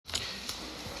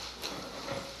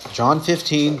John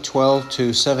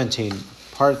 15:12-17,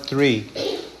 part 3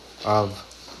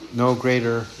 of No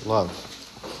Greater Love.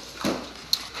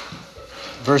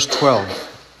 Verse 12.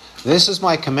 This is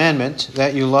my commandment,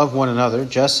 that you love one another,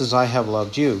 just as I have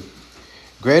loved you.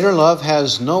 Greater love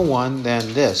has no one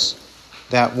than this,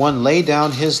 that one lay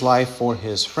down his life for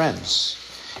his friends.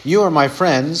 You are my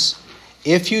friends,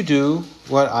 if you do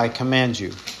what I command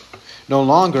you. No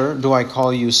longer do I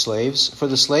call you slaves, for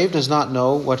the slave does not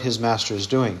know what his master is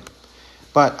doing.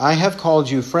 But I have called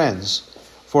you friends,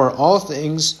 for all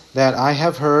things that I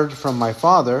have heard from my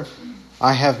Father,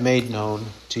 I have made known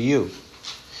to you.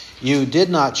 You did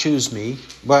not choose me,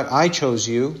 but I chose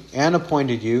you and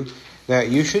appointed you, that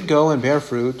you should go and bear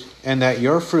fruit, and that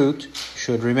your fruit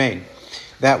should remain,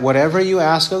 that whatever you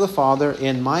ask of the Father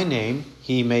in my name,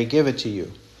 he may give it to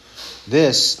you.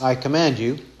 This I command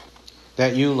you,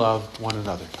 that you love one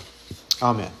another.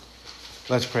 Amen.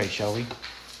 Let's pray, shall we?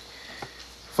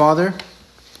 Father,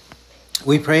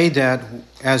 we pray that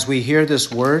as we hear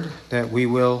this word, that we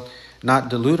will not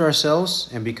delude ourselves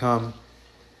and become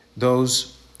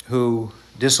those who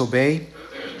disobey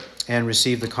and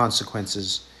receive the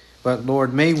consequences. But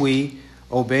Lord, may we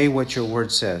obey what your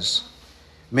word says.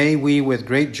 May we with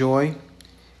great joy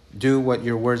do what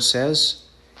your word says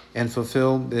and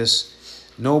fulfill this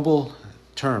noble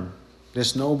term,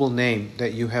 this noble name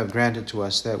that you have granted to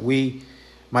us, that we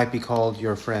might be called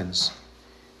your friends.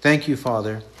 Thank you,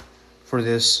 Father, for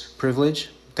this privilege.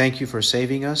 Thank you for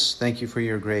saving us. Thank you for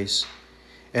your grace.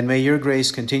 And may your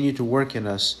grace continue to work in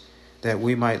us, that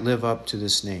we might live up to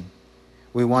this name.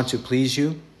 We want to please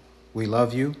you. We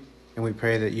love you. And we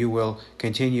pray that you will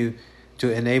continue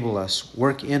to enable us,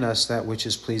 work in us that which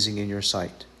is pleasing in your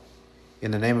sight. In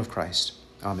the name of Christ.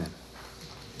 Amen.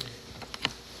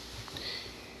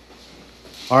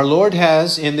 Our Lord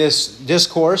has, in this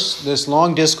discourse, this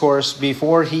long discourse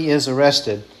before he is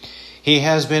arrested, he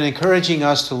has been encouraging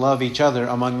us to love each other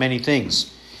among many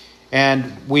things.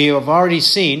 And we have already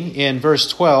seen in verse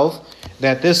 12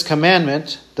 that this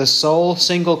commandment, the sole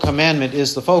single commandment,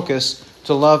 is the focus,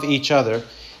 to love each other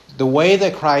the way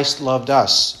that Christ loved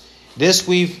us. This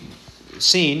we've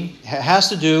seen has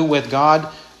to do with God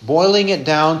boiling it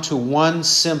down to one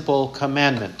simple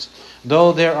commandment.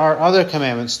 Though there are other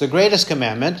commandments, the greatest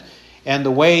commandment, and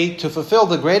the way to fulfill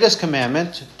the greatest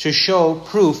commandment, to show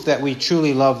proof that we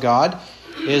truly love God,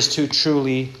 is to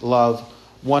truly love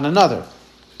one another.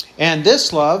 And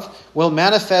this love will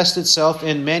manifest itself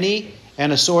in many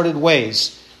and assorted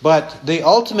ways. But the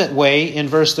ultimate way, in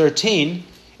verse 13,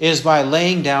 is by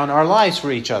laying down our lives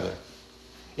for each other.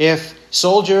 If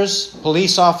soldiers,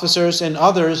 police officers, and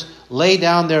others lay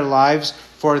down their lives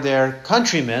for their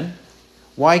countrymen,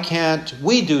 why can't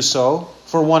we do so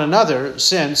for one another,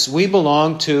 since we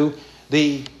belong to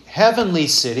the heavenly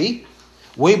city,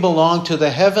 we belong to the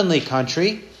heavenly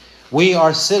country, we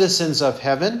are citizens of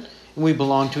heaven, and we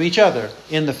belong to each other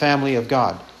in the family of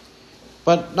God.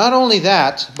 But not only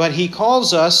that, but he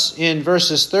calls us in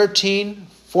verses 13,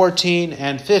 14,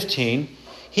 and 15,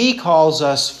 he calls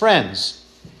us friends,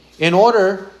 in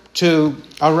order to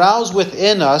arouse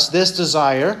within us this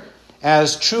desire,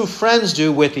 as true friends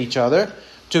do with each other,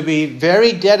 to be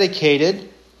very dedicated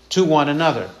to one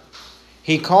another.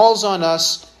 He calls on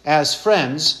us as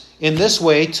friends in this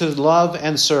way to love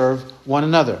and serve one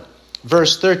another.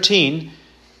 Verse 13,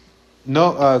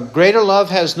 greater love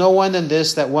has no one than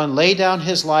this, that one lay down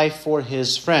his life for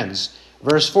his friends.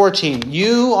 Verse 14,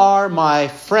 you are my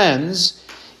friends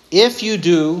if you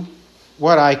do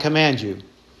what I command you.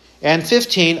 And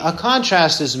 15, a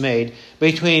contrast is made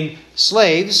between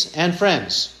slaves and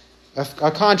friends.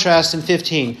 A contrast in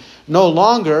 15. No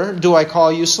longer do I call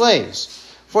you slaves,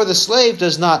 for the slave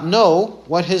does not know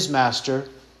what his master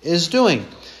is doing.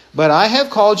 But I have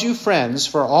called you friends,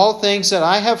 for all things that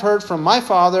I have heard from my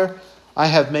Father, I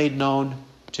have made known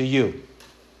to you.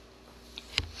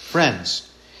 Friends.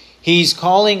 He's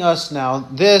calling us now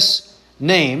this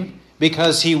name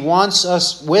because he wants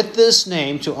us with this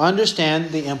name to understand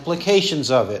the implications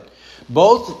of it.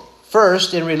 Both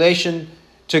first in relation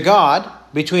to God,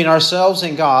 between ourselves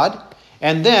and God,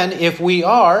 and then if we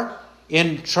are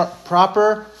in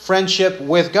proper friendship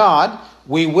with God,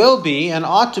 we will be and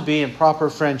ought to be in proper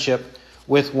friendship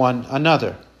with one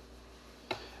another.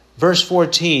 Verse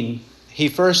 14, he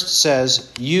first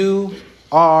says, you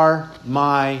are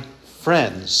my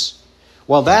friends.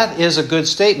 Well, that is a good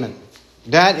statement.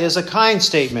 That is a kind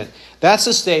statement. That's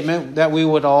a statement that we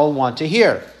would all want to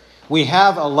hear. We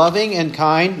have a loving and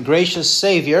kind, gracious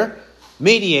Savior,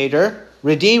 mediator,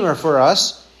 Redeemer for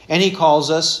us, and he calls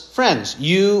us friends.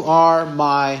 You are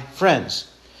my friends.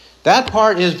 That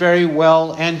part is very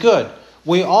well and good.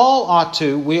 we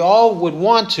all would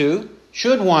want to,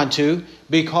 should want to,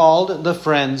 be called the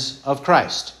friends of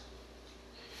Christ.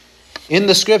 In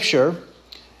the Scripture,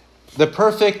 the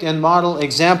perfect and model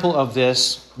example of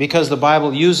this, because the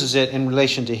Bible uses it in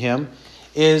relation to him,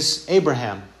 is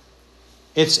Abraham.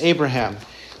 It's Abraham.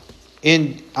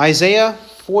 In Isaiah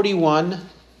 41,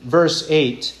 verse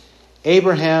 8,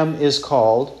 Abraham is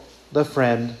called the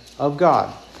friend of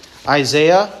God.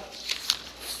 Isaiah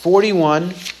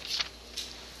 41,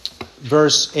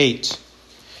 verse 8.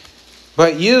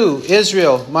 But you,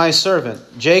 Israel, my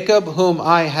servant, Jacob, whom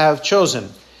I have chosen,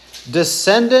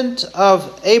 descendant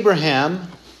of Abraham,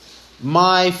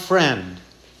 my friend.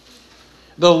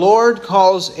 The Lord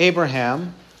calls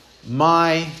Abraham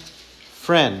my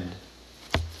friend.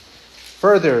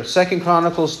 Further, 2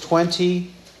 Chronicles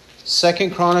 20,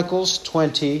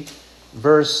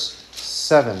 verse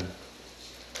 7.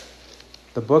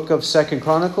 The book of 2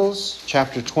 Chronicles,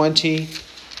 chapter 20,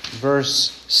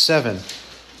 verse 7.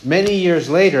 Many years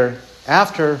later,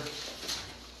 after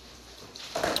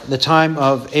the time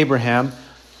of Abraham,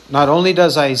 not only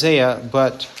does Isaiah,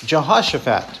 but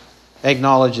Jehoshaphat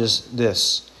acknowledges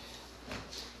this.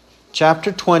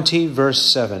 Chapter 20, verse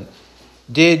 7.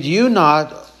 Did you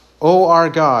not, O our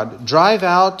God, drive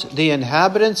out the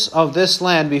inhabitants of this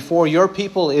land before your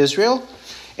people Israel,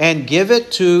 and give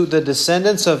it to the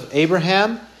descendants of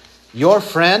Abraham, your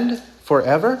friend,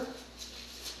 forever?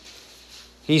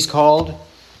 He's called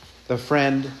the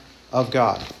friend of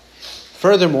God.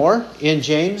 Furthermore, in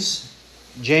James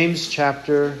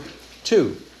chapter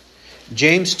 2,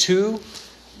 James 2,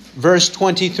 verse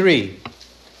 23,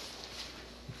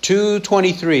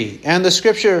 2:23, and the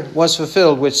scripture was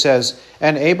fulfilled which says,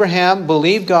 and Abraham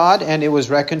believed God, and it was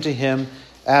reckoned to him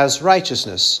as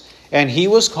righteousness, and he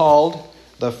was called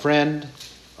the friend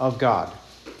of God.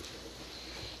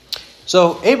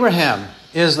 So Abraham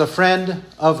is the friend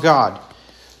of God.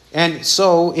 And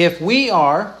so if we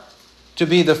are to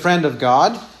be the friend of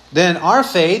God, then our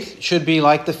faith should be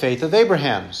like the faith of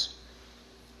Abraham's.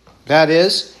 That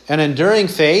is, an enduring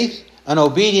faith, an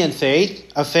obedient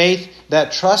faith, a faith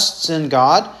that trusts in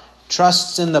God,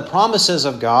 trusts in the promises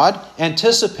of God,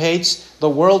 anticipates the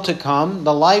world to come,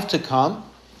 the life to come,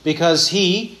 because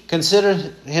he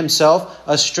considered himself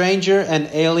a stranger and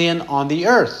alien on the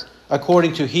earth,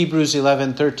 according to Hebrews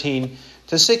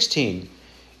 11:13-16.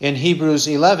 In Hebrews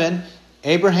 11,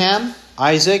 Abraham,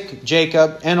 Isaac,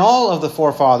 Jacob, and all of the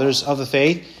forefathers of the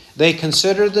faith, they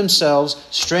considered themselves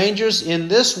strangers in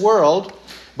this world,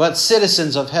 but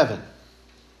citizens of heaven.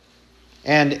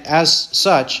 And as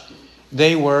such,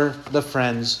 they were the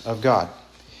friends of God.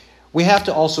 We have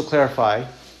to also clarify,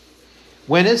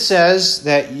 when it says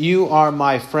that you are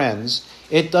my friends,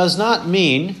 it does not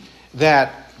mean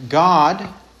that God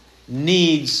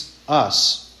needs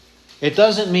us. It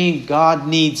doesn't mean God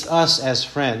needs us as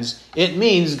friends. It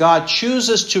means God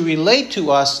chooses to relate to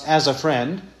us as a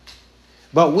friend.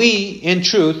 But we, in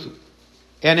truth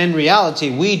and in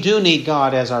reality, we do need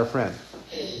God as our friend.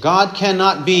 God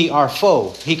cannot be our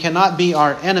foe. He cannot be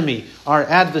our enemy, our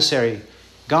adversary.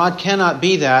 God cannot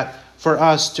be that for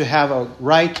us to have a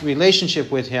right relationship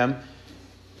with Him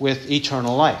with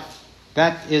eternal life.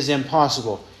 That is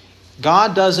impossible.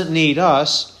 God doesn't need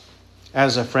us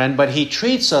as a friend, but He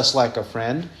treats us like a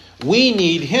friend. We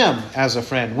need Him as a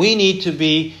friend. We need to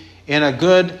be in a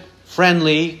good,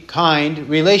 friendly, kind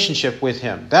relationship with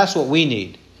Him. That's what we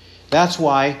need. That's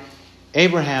why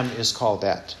Abraham is called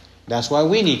that. That's why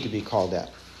we need to be called that.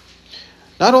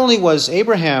 Not only was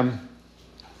Abraham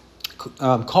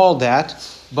called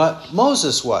that, but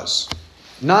Moses was.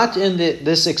 Not in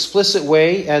this explicit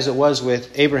way as it was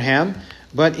with Abraham,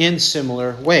 but in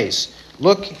similar ways.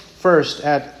 Look first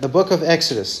at the book of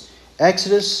Exodus.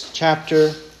 Exodus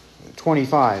chapter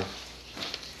 25.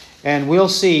 And we'll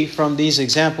see from these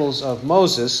examples of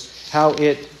Moses how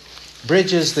it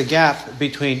bridges the gap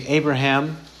between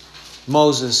Abraham,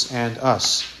 Moses, and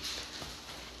us.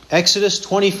 Exodus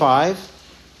 25,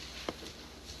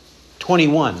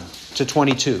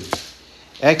 21-22.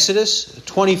 Exodus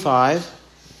 25,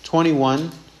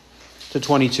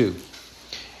 21-22.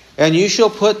 And you shall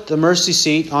put the mercy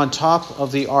seat on top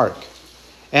of the ark.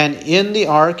 And in the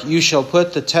ark you shall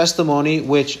put the testimony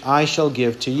which I shall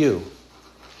give to you.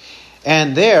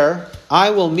 And there I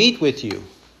will meet with you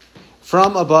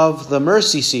from above the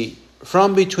mercy seat,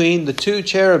 from between the two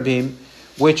cherubim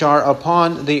which are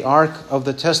upon the ark of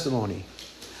the testimony.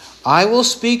 I will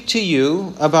speak to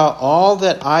you about all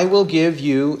that I will give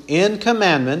you in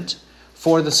commandment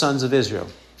for the sons of Israel.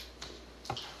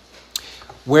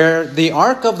 Where the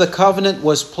Ark of the Covenant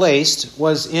was placed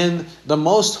was in the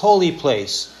most holy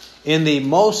place, in the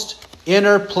most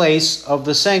inner place of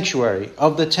the sanctuary,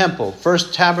 of the temple.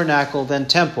 First tabernacle, then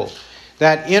temple.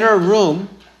 That inner room,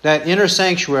 that inner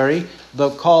sanctuary,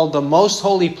 called the most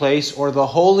holy place, or the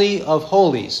Holy of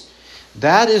Holies.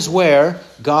 That is where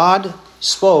God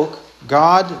spoke,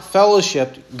 God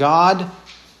fellowshiped, God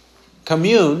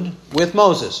communed with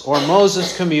Moses, or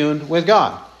Moses communed with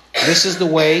God. This is the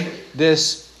way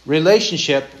this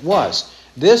relationship was.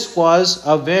 This was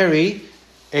a very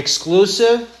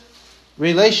exclusive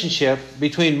relationship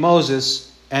between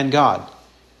Moses and God.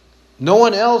 No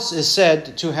one else is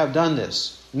said to have done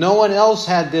this. No one else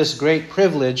had this great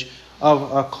privilege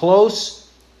of a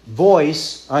close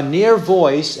voice, a near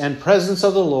voice and presence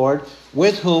of the Lord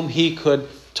with whom he could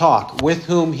talk, with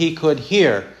whom he could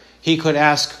hear. He could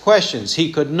ask questions.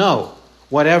 He could know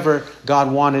whatever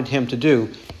God wanted him to do.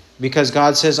 Because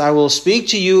God says, I will speak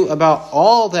to you about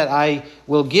all that I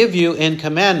will give you in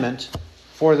commandment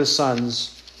for the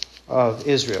sons of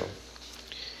Israel.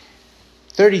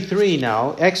 33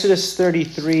 now. Exodus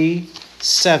 33,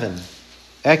 7.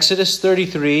 Exodus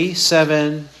 33,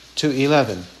 7 to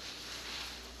 11.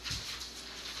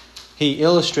 He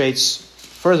illustrates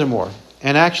furthermore,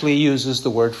 and actually uses the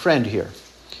word friend here.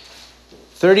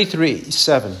 33,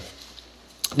 7.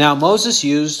 Now Moses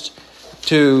used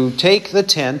to take the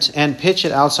tent and pitch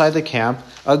it outside the camp,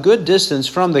 a good distance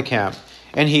from the camp,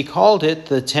 and he called it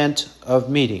the tent of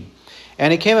meeting.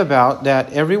 And it came about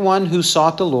that everyone who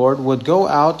sought the Lord would go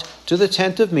out to the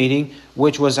tent of meeting,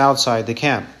 which was outside the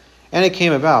camp. And it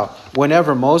came about,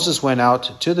 whenever Moses went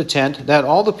out to the tent, that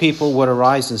all the people would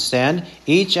arise and stand,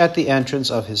 each at the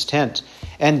entrance of his tent,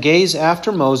 and gaze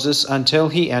after Moses until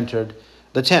he entered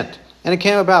the tent. And it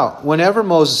came about, whenever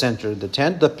Moses entered the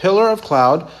tent, the pillar of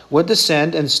cloud would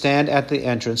descend and stand at the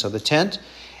entrance of the tent,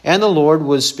 and the Lord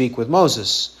would speak with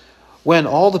Moses. When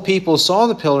all the people saw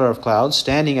the pillar of cloud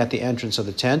standing at the entrance of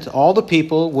the tent, all the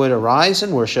people would arise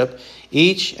and worship,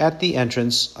 each at the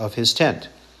entrance of his tent.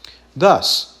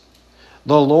 Thus,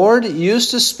 the Lord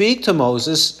used to speak to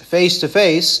Moses face to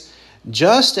face,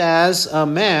 just as a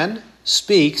man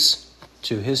speaks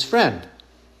to his friend.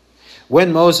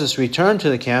 When Moses returned to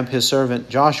the camp, his servant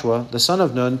Joshua, the son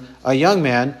of Nun, a young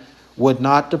man, would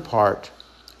not depart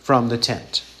from the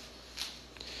tent.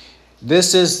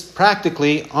 This is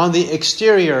practically on the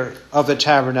exterior of the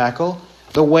tabernacle,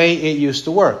 the way it used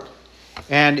to work.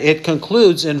 And it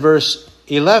concludes in verse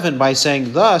 11 by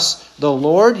saying, thus the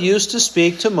Lord used to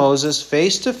speak to Moses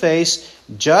face to face,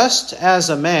 just as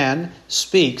a man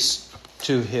speaks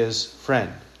to his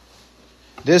friend.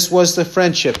 This was the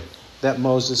friendship that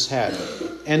Moses had.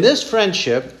 And this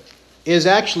friendship is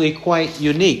actually quite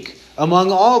unique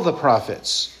among all the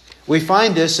prophets. We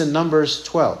find this in Numbers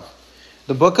 12.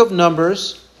 The book of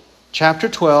Numbers, chapter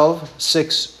 12,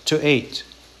 6 to 8.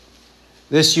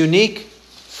 This unique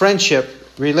friendship,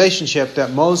 relationship that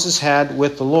Moses had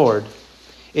with the Lord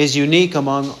is unique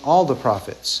among all the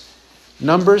prophets.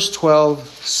 Numbers 12,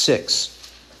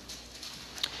 6.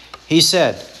 He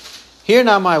said, hear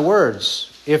now my words.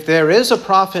 If there is a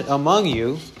prophet among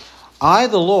you, I,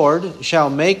 the Lord, shall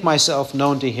make myself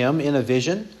known to him in a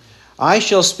vision. I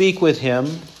shall speak with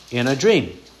him in a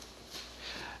dream.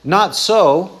 Not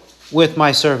so with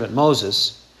my servant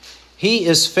Moses. He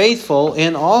is faithful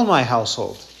in all my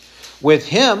household. With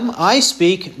him I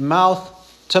speak mouth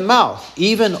to mouth,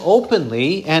 even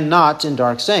openly and not in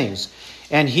dark sayings.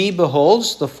 And he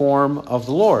beholds the form of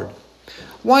the Lord.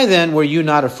 Why then were you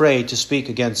not afraid to speak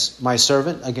against my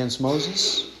servant, against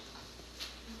Moses?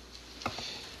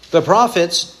 The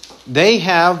prophets, they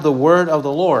have the word of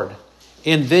the Lord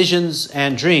in visions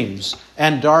and dreams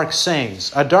and dark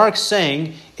sayings. A dark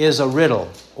saying is a riddle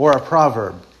or a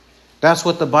proverb. That's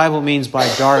what the Bible means by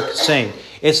dark saying.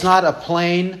 It's not a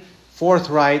plain,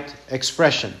 forthright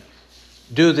expression.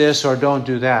 Do this or don't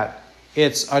do that.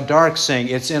 It's a dark saying.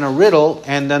 It's in a riddle,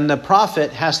 and then the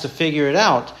prophet has to figure it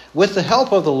out with the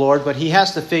help of the Lord, but he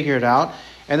has to figure it out.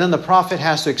 And then the prophet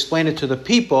has to explain it to the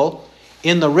people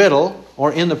in the riddle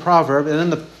or in the proverb, and then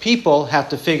the people have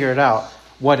to figure it out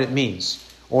what it means.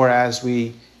 Or as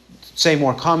we say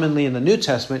more commonly in the New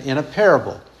Testament, in a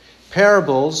parable.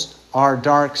 Parables are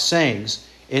dark sayings.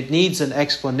 It needs an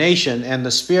explanation, and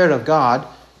the Spirit of God,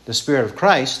 the Spirit of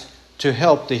Christ, to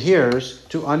help the hearers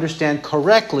to understand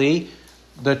correctly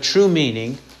the true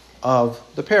meaning of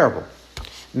the parable.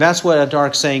 And that's what a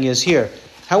dark saying is here.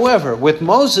 However, with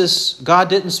Moses, God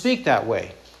didn't speak that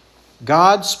way.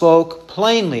 God spoke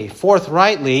plainly,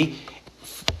 forthrightly.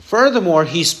 Furthermore,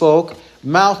 he spoke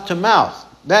mouth to mouth.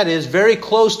 That is, very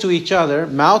close to each other,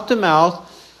 mouth to mouth.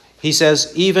 He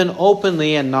says, even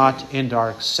openly and not in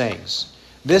dark sayings.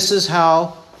 This is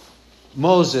how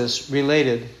Moses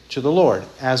related to the Lord,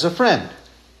 as a friend.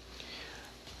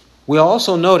 We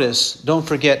also notice, don't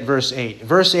forget verse 8.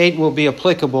 Verse 8 will be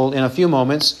applicable in a few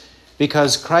moments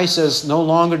because Christ says, no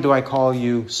longer do I call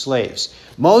you slaves.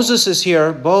 Moses is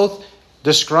here both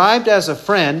described as a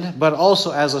friend, but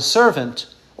also as a servant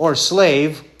or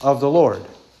slave of the Lord.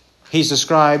 He's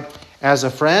described as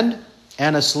a friend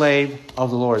and a slave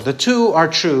of the Lord. The two are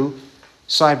true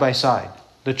side by side.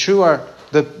 The two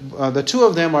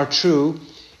of them are true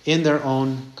in their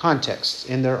own context,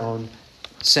 in their own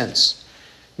sense.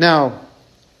 Now,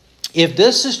 if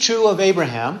this is true of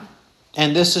Abraham,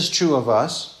 and this is true of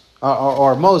us,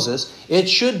 or Moses, it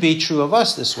should be true of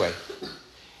us this way.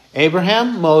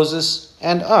 Abraham, Moses,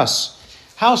 and us.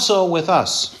 How so with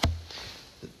us?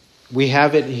 We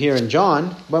have it here in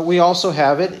John, but we also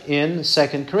have it in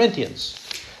 2 Corinthians.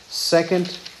 2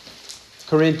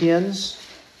 Corinthians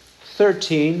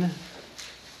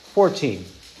 13:14.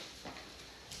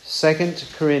 2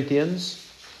 Corinthians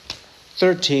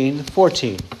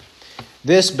 13:14.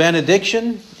 This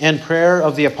benediction and prayer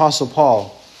of the Apostle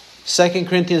Paul. 2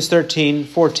 Corinthians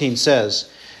 13:14 says,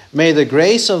 May the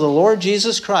grace of the Lord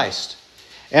Jesus Christ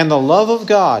and the love of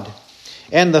God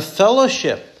and the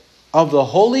fellowship of the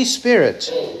Holy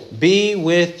Spirit be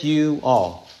with you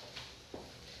all.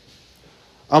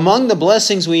 Among the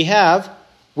blessings we have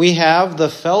the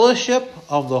fellowship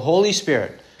of the Holy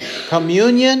Spirit,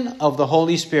 communion of the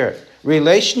Holy Spirit,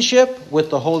 relationship with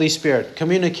the Holy Spirit,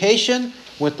 communication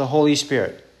with the Holy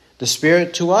Spirit, the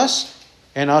Spirit to us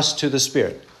and us to the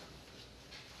Spirit,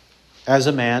 as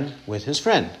a man with his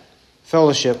friend.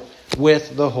 Fellowship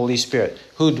with the Holy Spirit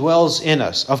who dwells in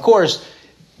us. Of course,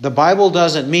 the Bible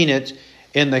doesn't mean it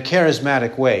in the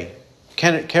charismatic way,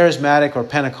 charismatic or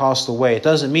Pentecostal way. It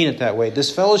doesn't mean it that way.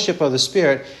 This fellowship of the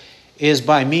Spirit is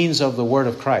by means of the Word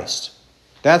of Christ.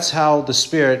 That's how the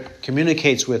Spirit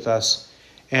communicates with us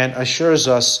and assures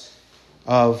us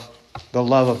of the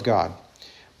love of God.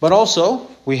 But also,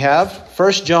 we have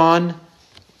 1 John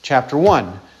chapter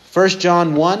 1. 1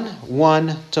 John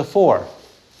 1:1-4.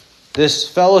 This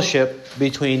fellowship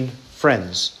between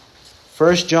friends.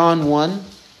 1 John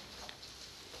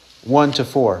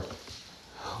 1:1-4.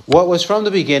 What was from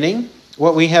the beginning,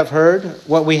 what we have heard,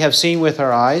 what we have seen with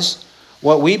our eyes,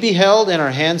 what we beheld and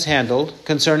our hands handled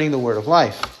concerning the word of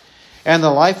life. And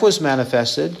the life was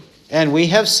manifested, and we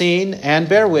have seen and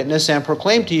bear witness and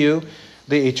proclaim to you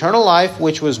the eternal life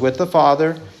which was with the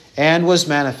Father and was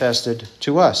manifested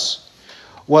to us.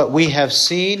 What we have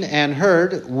seen and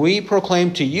heard, we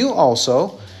proclaim to you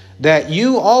also, that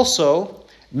you also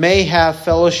may have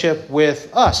fellowship with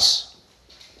us.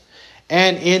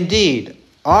 And indeed,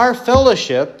 our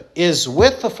fellowship is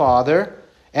with the Father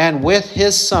and with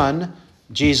his Son,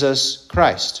 Jesus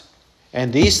Christ.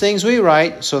 And these things we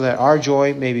write so that our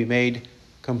joy may be made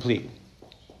complete.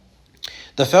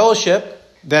 The fellowship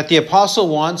that the apostle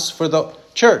wants for the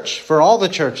church, for all the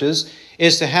churches,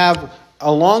 is to have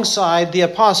alongside the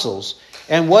apostles.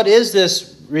 And what is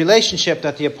this relationship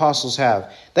that the apostles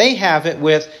have? They have it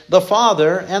with the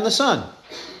Father and the Son.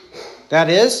 That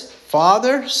is,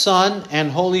 Father, Son,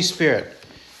 and Holy Spirit.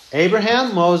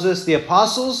 Abraham, Moses, the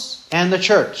apostles, and the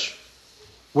church.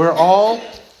 We're all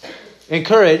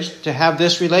encouraged to have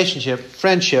this relationship,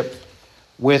 friendship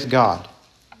with God.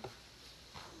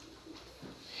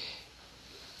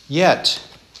 Yet,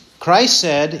 Christ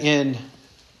said in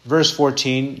verse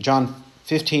 14, John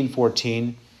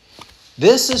 15:14,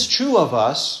 this is true of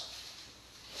us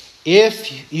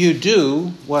if you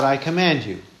do what I command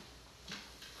you.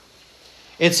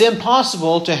 It's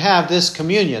impossible to have this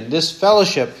communion, this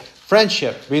fellowship,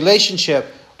 friendship,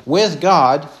 relationship with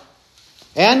God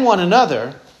and one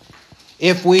another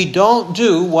if we don't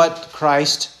do what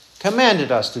Christ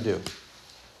commanded us to do.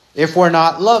 If we're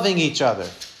not loving each other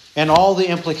and all the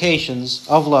implications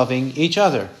of loving each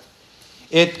other.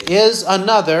 It is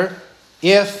another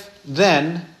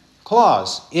if-then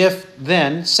clause,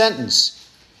 if-then sentence.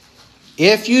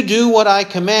 If you do what I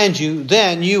command you,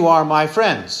 then you are my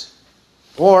friends.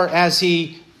 Or as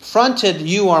he fronted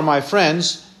you are my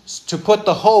friends, to put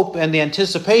the hope and the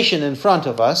anticipation in front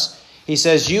of us, he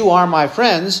says, you are my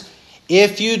friends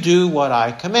if you do what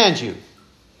I command you.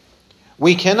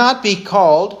 We cannot be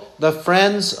called the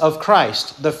friends of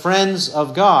Christ, the friends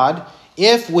of God,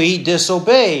 if we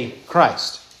disobey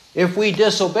Christ. If we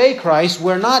disobey Christ,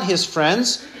 we're not his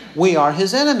friends, we are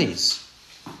his enemies.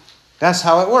 That's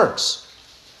how it works.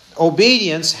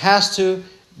 Obedience has to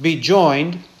be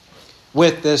joined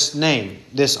with this name,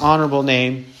 this honorable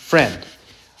name, friend.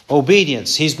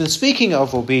 Obedience. He's been speaking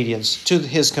of obedience to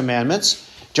his commandments.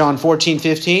 John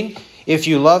 14:15. If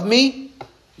you love me,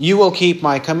 you will keep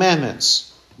my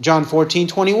commandments. John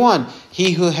 14:21.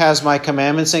 He who has my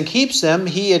commandments and keeps them,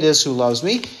 he it is who loves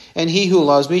me. and he who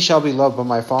loves me shall be loved by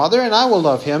my Father, and I will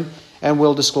love him and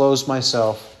will disclose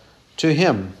myself to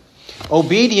him.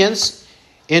 Obedience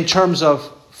in terms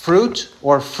of fruit,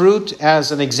 or fruit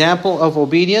as an example of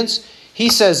obedience, he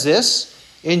says this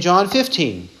in John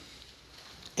 15.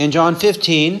 In John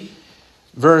 15,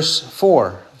 verse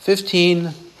 4.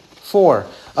 15:4.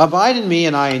 Abide in me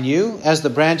and I in you, as the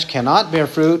branch cannot bear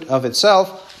fruit of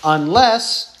itself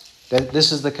unless,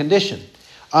 this is the condition,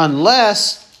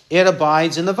 unless it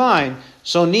abides in the vine.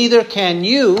 So neither can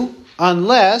you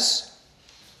unless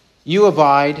you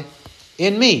abide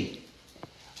in me.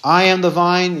 I am the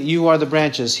vine, you are the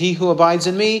branches. He who abides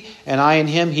in me, and I in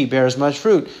him, he bears much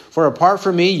fruit. For apart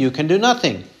from me, you can do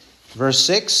nothing. Verse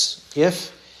 6,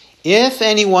 If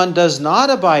anyone does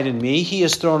not abide in me, he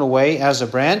is thrown away as a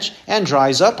branch and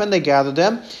dries up, and they gather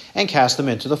them and cast them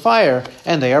into the fire,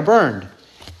 and they are burned.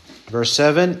 Verse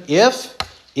 7, If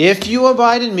you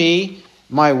abide in me,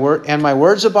 my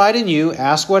words abide in you,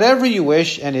 ask whatever you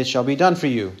wish, and it shall be done for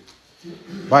you.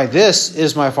 By this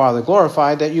is my Father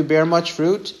glorified, that you bear much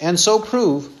fruit, and so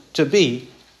prove to be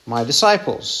my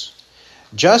disciples.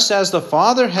 Just as the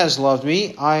Father has loved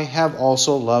me, I have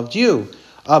also loved you.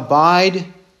 Abide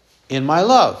in my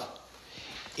love.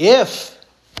 If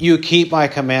you keep my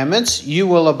commandments, you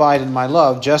will abide in my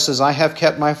love, just as I have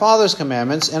kept my Father's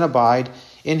commandments and abide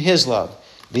in his love.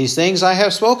 These things I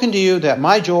have spoken to you, that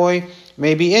my joy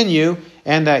may be in you,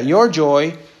 and that your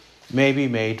joy may be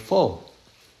made full.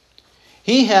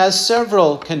 He has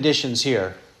several conditions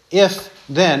here,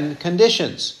 if-then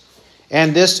conditions.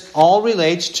 And this all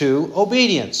relates to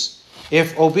obedience.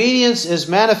 If obedience is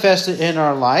manifested in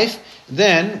our life,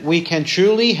 then we can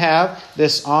truly have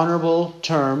this honorable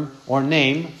term or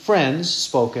name, friends,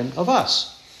 spoken of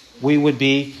us. We would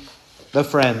be the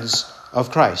friends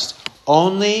of Christ.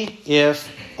 Only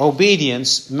if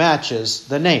obedience matches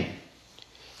the name.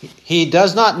 He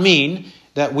does not mean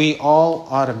that we all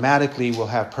automatically will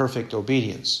have perfect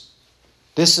obedience.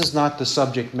 This is not the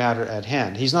subject matter at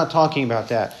hand. He's not talking about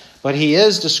that. But he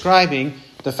is describing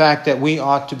the fact that we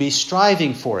ought to be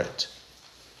striving for it.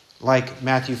 Like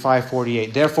Matthew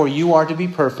 5:48. Therefore you are to be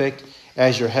perfect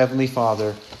as your heavenly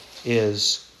Father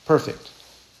is perfect.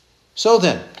 So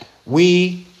then,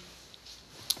 we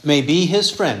may be his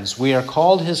friends. We are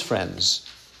called his friends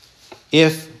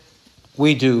if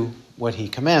we do what he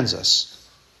commands us.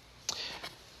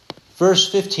 Verse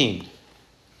 15.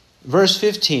 Verse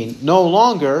 15. No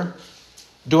longer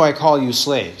do I call you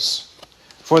slaves,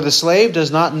 for the slave does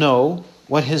not know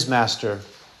what his master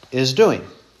is doing.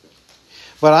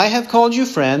 But I have called you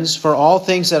friends, for all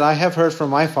things that I have heard from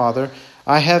my Father,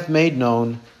 I have made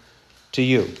known to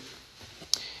you.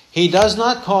 He does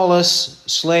not call us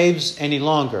slaves any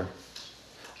longer.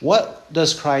 What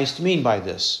does Christ mean by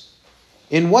this?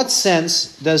 In what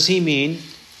sense does he mean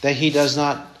that he does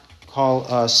not call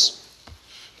us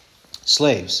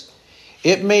slaves?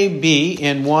 It may be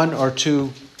in one or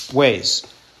two ways.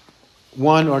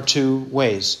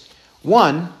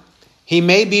 One, he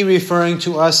may be referring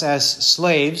to us as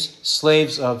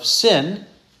slaves of sin,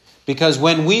 because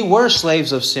when we were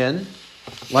slaves of sin,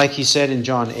 like he said in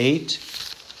John 8,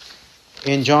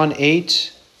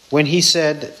 when he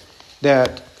said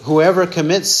that whoever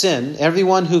commits sin,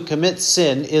 everyone who commits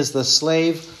sin is the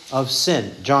slave of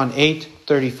sin, John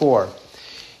 8:34.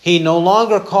 He no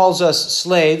longer calls us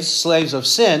slaves of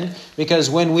sin, because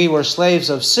when we were slaves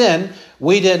of sin,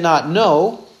 we did not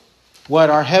know what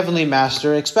our heavenly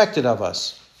master expected of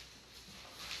us.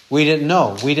 We didn't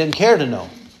know. We didn't care to know.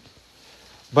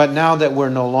 But now that we're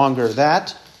no longer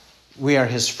that, we are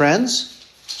his friends.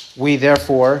 We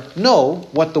therefore know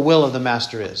what the will of the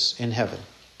master is in heaven.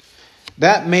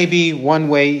 That may be one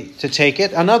way to take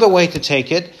it. Another way to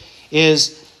take it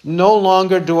is, no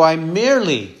longer do I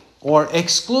merely or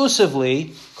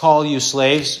exclusively call you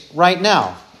slaves right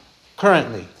now,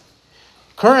 currently.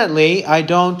 Currently, I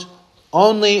don't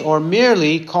only or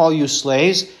merely call you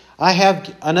slaves. I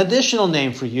have an additional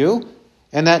name for you,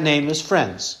 and that name is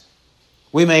friends.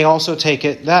 We may also take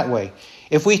it that way.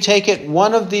 If we take it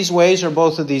one of these ways or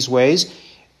both of these ways,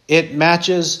 it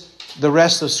matches the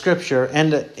rest of Scripture,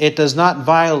 and it does not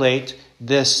violate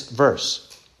this verse.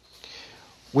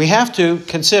 We have to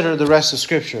consider the rest of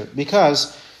Scripture,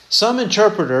 because some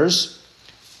interpreters,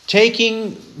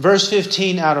 taking verse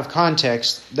 15 out of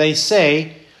context, they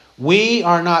say, we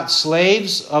are not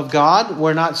slaves of God,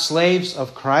 we're not slaves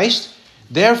of Christ,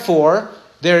 therefore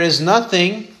there is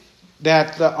nothing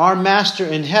that our Master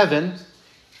in heaven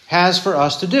has for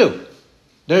us to do.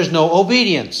 There's no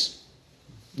obedience.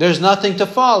 There's nothing to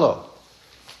follow.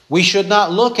 We should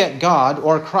not look at God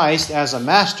or Christ as a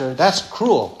master. That's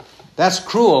cruel. That's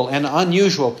cruel and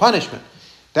unusual punishment.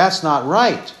 That's not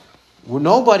right.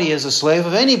 Nobody is a slave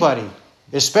of anybody,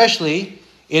 especially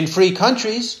in free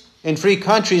countries. In free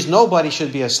countries, nobody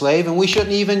should be a slave, and we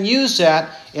shouldn't even use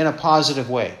that in a positive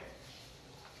way.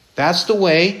 That's the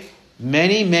way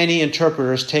many, many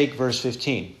interpreters take verse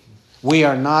 15. We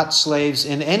are not slaves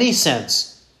in any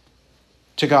sense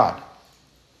to God,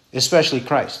 especially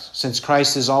Christ, since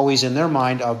Christ is always in their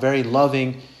mind a very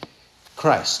loving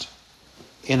Christ,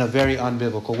 in a very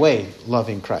unbiblical way,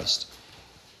 loving Christ.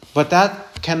 But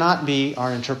that cannot be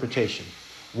our interpretation.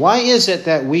 Why is it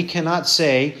that we cannot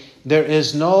say there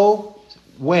is no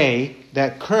way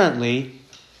that currently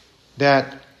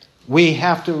that we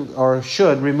have to or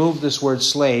should remove this word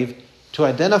slave to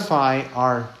identify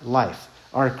our life,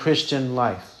 our Christian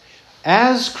life?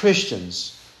 As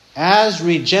Christians, as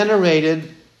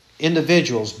regenerated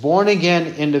individuals,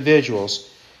 born-again individuals,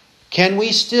 can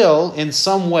we still in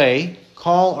some way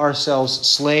call ourselves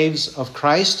slaves of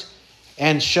Christ?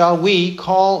 And shall we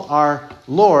call our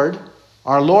Lord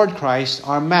Christ,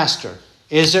 our Master?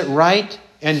 Is it right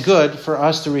and good for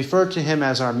us to refer to Him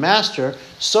as our Master,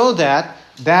 so that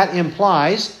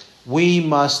implies we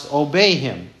must obey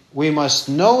Him? We must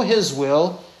know His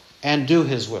will and do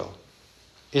His will.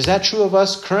 Is that true of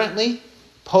us currently,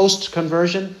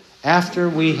 post-conversion, after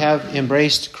we have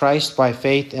embraced Christ by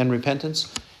faith and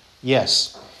repentance?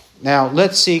 Yes. Now,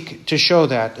 let's seek to show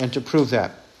that and to prove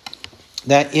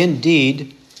that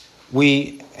indeed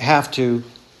we have to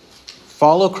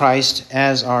follow Christ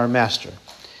as our Master.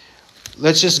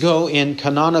 Let's just go in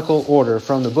canonical order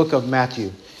from the book of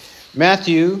Matthew.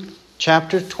 Matthew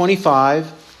chapter 25,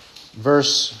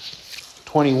 verse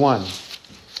 21.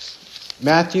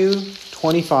 Matthew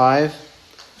 25,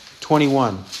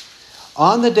 21.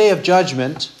 On the day of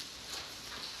judgment,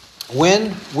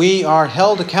 when we are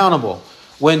held accountable,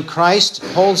 when Christ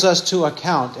holds us to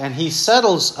account and He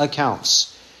settles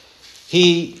accounts,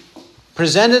 He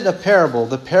presented a parable,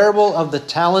 the parable of the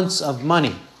talents of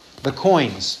money, the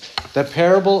coins, the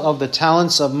parable of the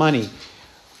talents of money.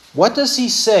 What does He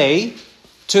say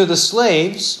to the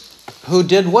slaves who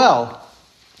did well?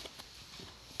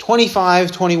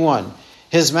 25:21.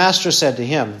 His master said to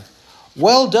him,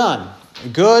 "Well done,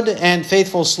 good and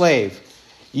faithful slave.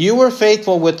 You were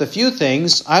faithful with a few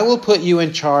things. I will put you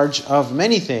in charge of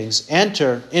many things.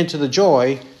 Enter into the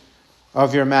joy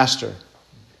of your master."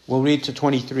 We'll read to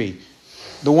 23.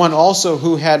 The one also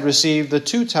who had received the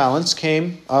 2 talents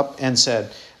came up and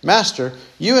said, "Master,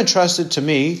 you entrusted to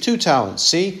me 2 talents.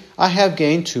 See, I have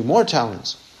gained 2 more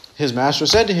talents." His master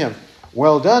said to him,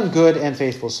 "Well done, good and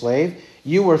faithful slave.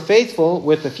 You were faithful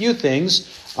with a few things.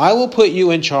 I will put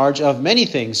you in charge of many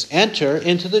things. Enter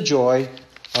into the joy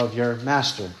of your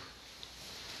master."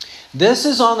 This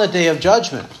is on the day of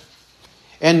judgment.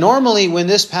 And normally when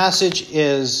this passage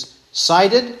is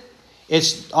cited,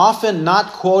 it's often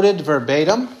not quoted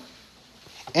verbatim.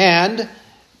 And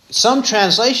some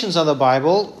translations of the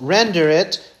Bible render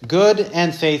it good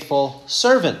and faithful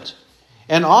servant.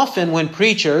 And often when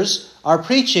preachers are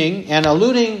preaching and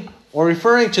alluding or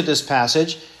referring to this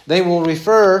passage, they will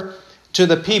refer to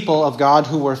the people of God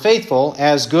who were faithful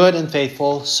as good and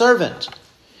faithful servant.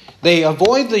 They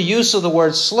avoid the use of the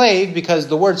word slave because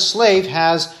the word slave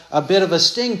has a bit of a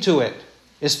sting to it,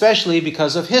 especially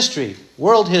because of history,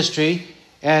 world history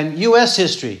and U.S.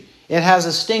 history. It has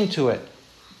a sting to it.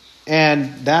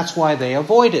 And that's why they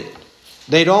avoid it.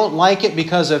 They don't like it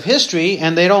because of history,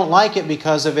 and they don't like it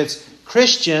because of its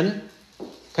Christian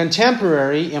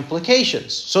contemporary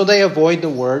implications. So they avoid the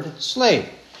word slave.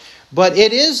 But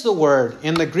it is the word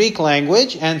in the Greek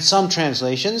language, and some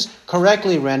translations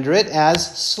correctly render it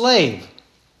as slave.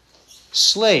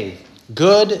 Slave.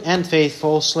 Good and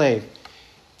faithful slave.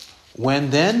 When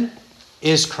then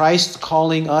is Christ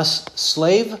calling us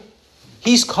slave?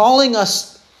 He's calling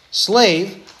us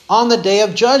slave on the day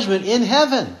of judgment in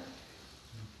heaven.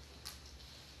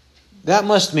 That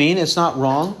must mean it's not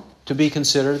wrong to be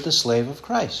considered the slave of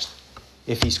Christ,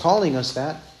 if He's calling us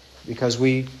that, because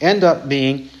we end up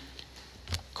being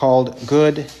called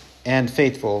good and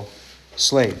faithful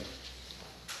slave.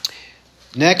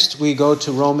 Next, we go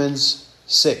to Romans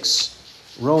 6.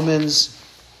 Romans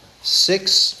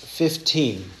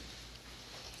 6:15.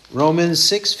 Romans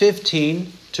 6:15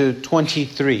 to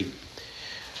 23.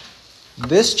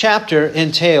 This chapter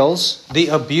entails the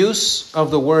abuse of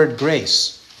the word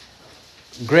grace.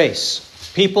 Grace.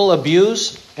 People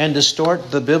abuse and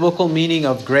distort the biblical meaning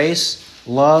of grace,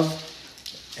 love,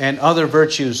 and other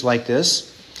virtues like this.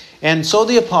 And so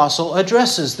the apostle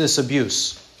addresses this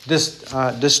abuse, this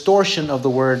distortion of the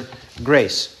word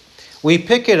grace. We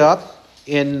pick it up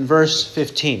in verse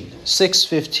 15,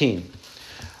 6:15.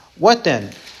 What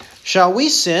then? Shall we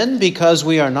sin because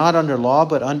we are not under law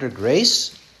but under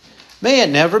grace? May it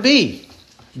never be.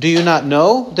 Do you not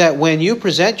know that when you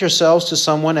present yourselves to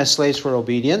someone as slaves for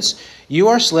obedience, you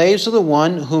are slaves to the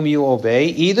one whom you obey,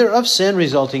 either of sin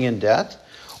resulting in death,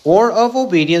 or of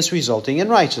obedience resulting in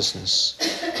righteousness?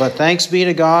 But thanks be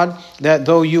to God that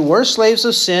though you were slaves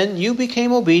of sin, you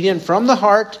became obedient from the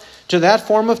heart to that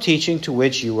form of teaching to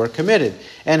which you were committed.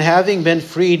 And having been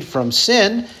freed from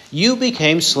sin, you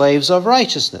became slaves of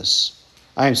righteousness.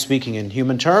 I am speaking in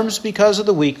human terms because of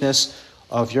the weakness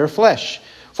of your flesh.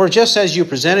 For just as you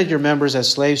presented your members as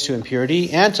slaves to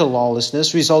impurity and to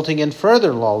lawlessness, resulting in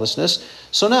further lawlessness,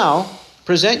 so now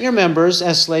present your members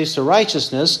as slaves to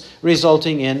righteousness,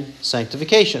 resulting in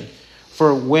sanctification.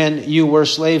 For when you were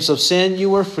slaves of sin, you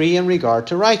were free in regard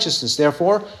to righteousness.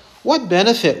 Therefore, what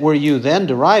benefit were you then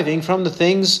deriving from the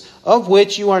things of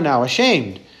which you are now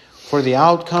ashamed? For the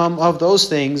outcome of those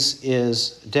things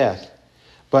is death.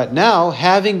 But now,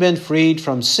 having been freed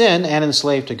from sin and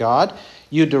enslaved to God,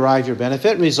 you derive your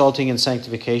benefit, resulting in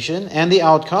sanctification, and the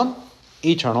outcome,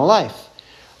 eternal life.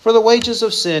 For the wages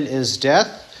of sin is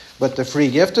death, but the free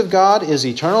gift of God is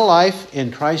eternal life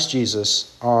in Christ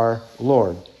Jesus our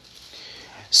Lord.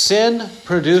 Sin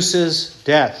produces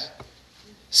death.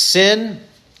 Sin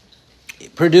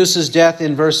produces death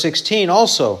in verse 16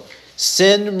 also.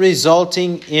 Sin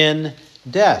resulting in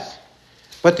death.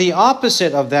 But the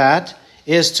opposite of that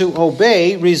is to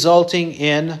obey, resulting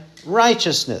in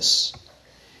righteousness.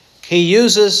 He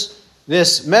uses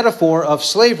this metaphor of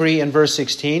slavery in verse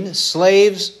 16,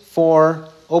 slaves for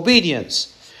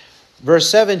obedience. Verse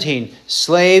 17,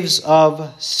 slaves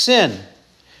of sin.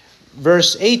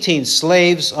 Verse 18,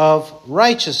 slaves of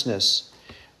righteousness.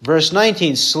 Verse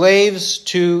 19, slaves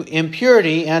to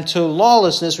impurity and to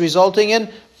lawlessness, resulting in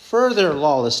further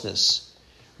lawlessness.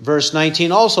 Verse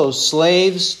 19 also,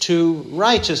 slaves to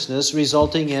righteousness,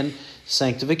 resulting in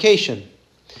sanctification.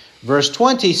 Verse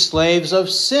 20, slaves of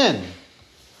sin.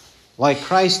 Like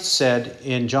Christ said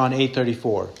in John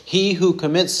 8:34, he who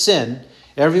commits sin,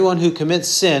 everyone who commits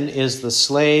sin is the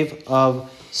slave of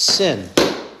sin.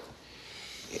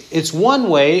 It's one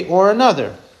way or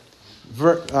another.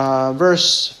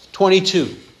 Verse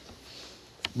 22.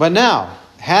 But now,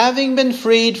 having been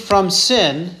freed from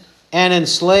sin and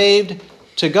enslaved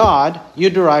to God, you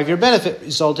derive your benefit,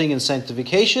 resulting in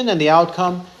sanctification and the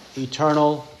outcome,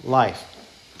 eternal life.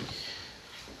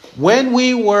 When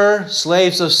we were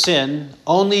slaves of sin,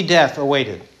 only death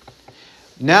awaited.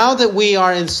 Now that we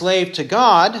are enslaved to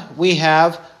God, we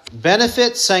have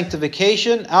benefit,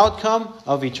 sanctification, outcome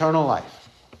of eternal life.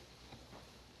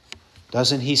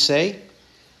 Doesn't he say?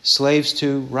 Slaves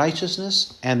to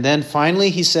righteousness. And then finally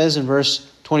he says in verse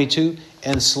 22,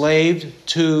 enslaved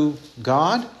to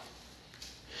God.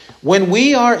 When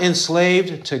we are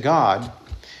enslaved to God,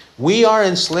 we are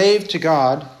enslaved to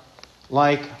God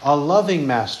like a loving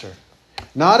master.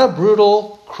 Not a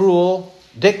brutal, cruel,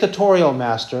 dictatorial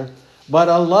master, but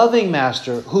a loving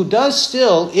master who does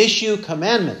still issue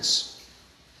commandments.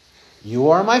 You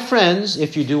are my friends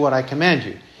if you do what I command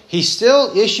you. He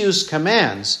still issues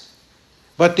commands,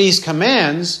 but these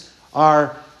commands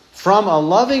are from a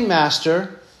loving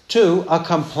master to a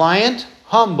compliant,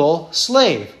 humble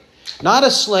slave. Not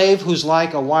a slave who's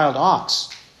like a wild ox,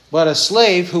 but a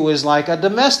slave who is like a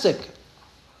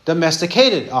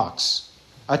domesticated ox,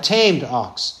 a tamed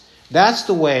ox. That's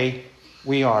the way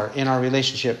we are in our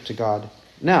relationship to God.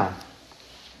 Now,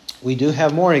 we do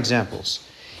have more examples.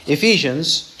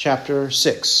 Ephesians chapter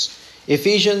 6.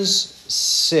 Ephesians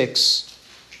 6,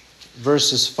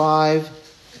 verses 5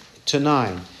 to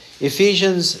 9.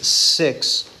 Ephesians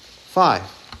 6, 5.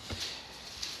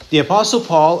 The Apostle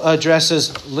Paul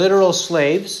addresses literal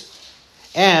slaves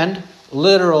and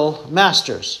literal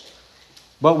masters.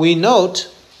 But we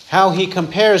note how he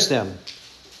compares them.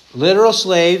 Literal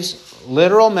slaves,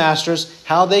 literal masters,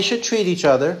 how they should treat each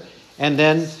other, and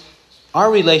then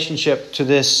our relationship to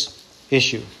this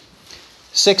issue.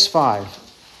 6:5.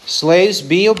 Slaves,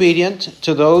 be obedient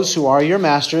to those who are your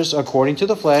masters according to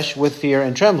the flesh, with fear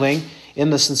and trembling, in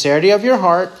the sincerity of your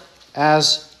heart,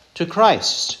 as to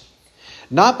Christ.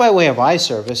 Not by way of eye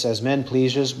service as men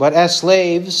pleasers, but as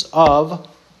slaves of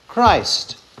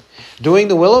Christ, doing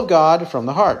the will of God from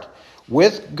the heart.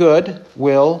 With good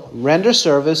will render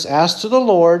service as to the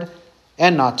Lord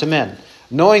and not to men,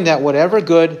 knowing that whatever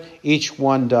good each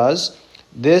one does,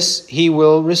 this he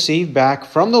will receive back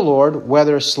from the Lord,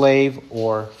 whether slave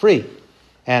or free.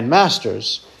 And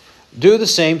masters, do the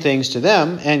same things to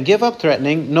them, and give up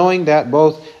threatening, knowing that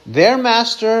both their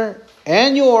master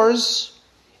and yours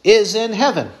is in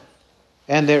heaven,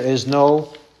 and there is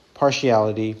no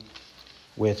partiality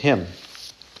with him.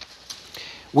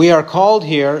 We are called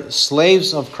here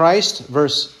slaves of Christ,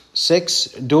 verse 6,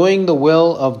 doing the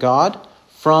will of God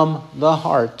from the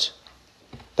heart.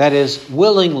 That is,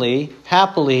 willingly,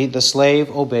 happily, the slave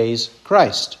obeys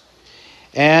Christ.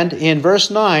 And in verse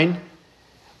 9,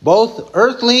 both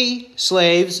earthly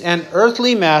slaves and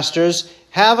earthly masters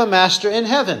have a master in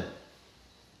heaven.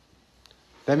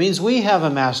 That means we have a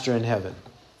master in heaven.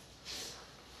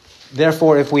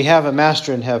 Therefore, if we have a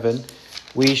master in heaven,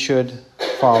 we should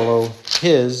follow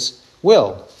his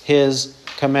will, his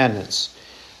commandments.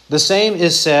 The same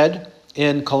is said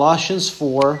in Colossians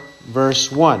 4,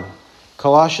 verse 1.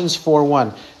 Colossians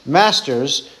 4:1.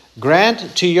 Masters,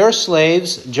 grant to your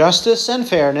slaves justice and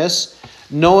fairness,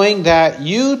 knowing that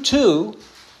you too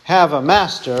have a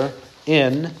master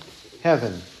in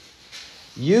heaven.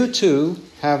 You too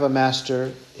have a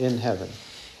master in heaven.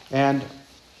 And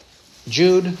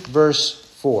Jude verse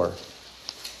 4.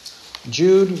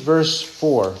 Jude verse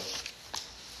 4.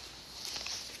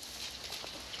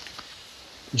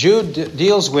 Jude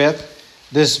deals with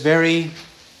this very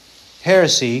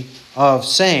heresy of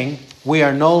saying we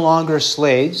are no longer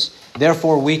slaves,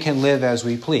 therefore we can live as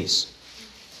we please.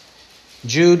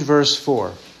 Jude verse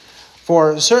 4.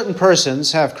 For certain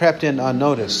persons have crept in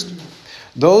unnoticed,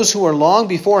 those who were long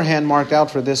beforehand marked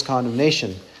out for this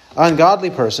condemnation, ungodly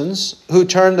persons who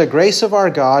turn the grace of our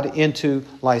God into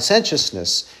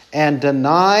licentiousness and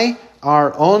deny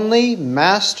our only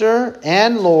Master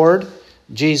and Lord,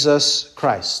 Jesus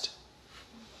Christ.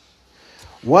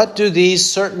 What do these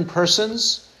certain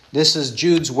persons, this is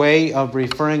Jude's way of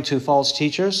referring to false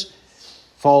teachers,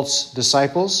 false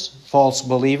disciples, false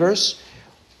believers.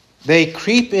 They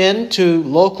creep into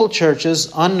local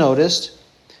churches unnoticed,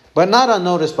 but not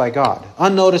unnoticed by God.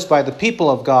 Unnoticed by the people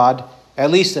of God,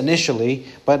 at least initially,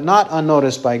 but not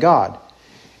unnoticed by God.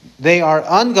 They are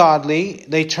ungodly.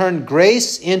 They turn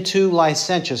grace into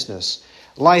licentiousness.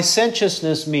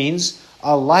 Licentiousness means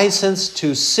a license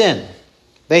to sin.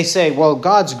 They say, well,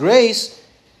 God's grace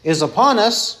is upon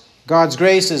us. God's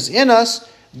grace is in us.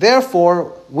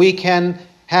 Therefore, we can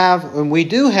have, and we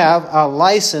do have, a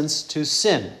license to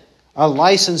sin. A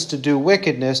license to do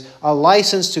wickedness. A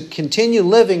license to continue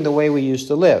living the way we used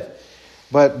to live.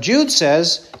 But Jude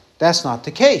says that's not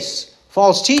the case.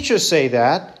 False teachers say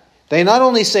that. They not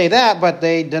only say that, but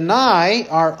they deny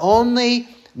our only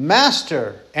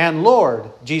Master and Lord,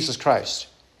 Jesus Christ.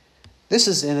 This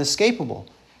is inescapable.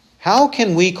 How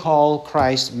can we call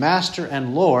Christ Master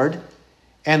and Lord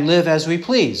and live as we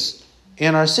please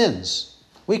in our sins?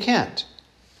 We can't.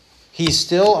 He's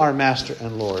still our Master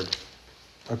and Lord,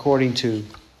 according to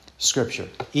Scripture,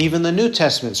 even the New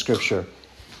Testament Scripture.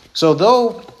 So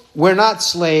though we're not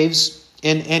slaves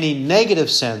in any negative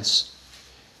sense,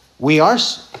 we are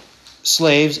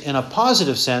slaves in a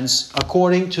positive sense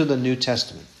according to the New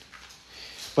Testament.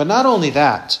 But not only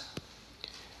that,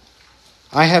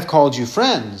 I have called you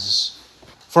friends,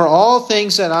 for all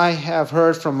things that I have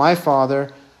heard from my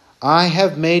Father, I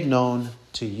have made known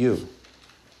to you.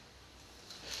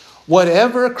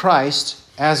 Whatever Christ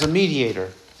as a mediator,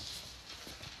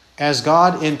 as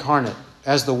God incarnate,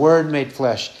 as the Word made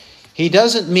flesh, he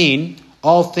doesn't mean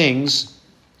all things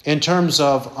in terms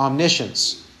of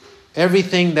omniscience.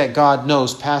 Everything that God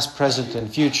knows, past, present,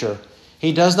 and future.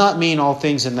 He does not mean all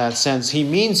things in that sense. He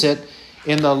means it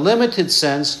in the limited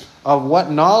sense of what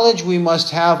knowledge we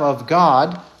must have of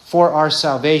God for our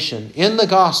salvation in the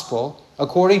gospel,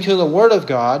 according to the Word of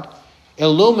God,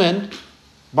 illumined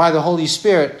by the Holy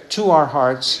Spirit to our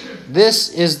hearts. This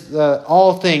is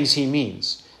all things he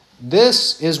means.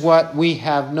 This is what we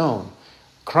have known.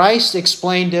 Christ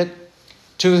explained it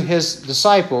to his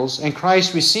disciples, and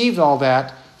Christ received all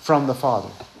that from the Father.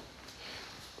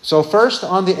 So first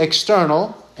on the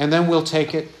external, and then we'll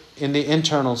take it in the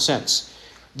internal sense.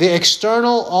 The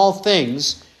external, all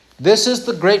things, this is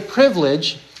the great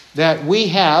privilege that we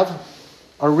have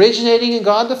originating in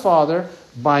God the Father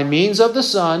by means of the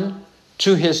Son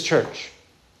to his church.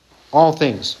 All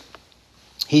things.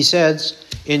 He says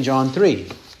in John 3,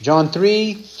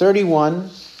 31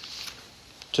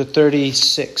 to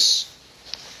 36.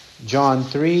 John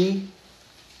 3,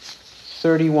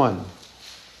 31.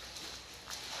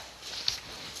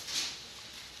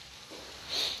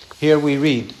 Here we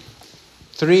read,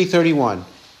 3:31.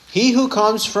 He who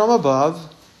comes from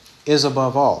above is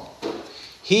above all.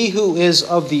 He who is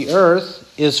of the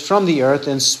earth is from the earth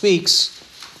and speaks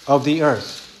of the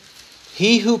earth.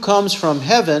 He who comes from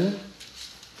heaven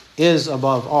is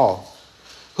above all.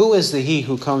 Who is the he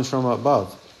who comes from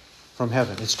above, from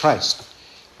heaven? It's Christ.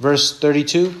 Verse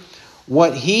 32.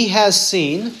 What he has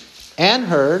seen and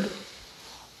heard,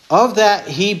 of that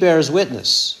he bears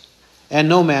witness, and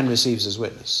no man receives his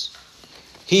witness.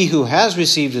 He who has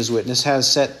received his witness has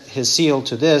set his seal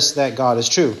to this, that God is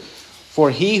true.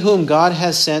 For he whom God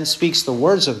has sent speaks the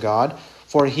words of God,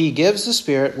 for he gives the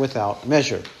Spirit without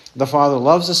measure. The Father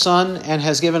loves the Son and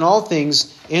has given all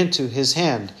things into his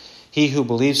hand. He who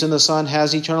believes in the Son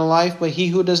has eternal life, but he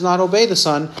who does not obey the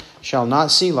Son shall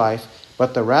not see life,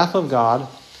 but the wrath of God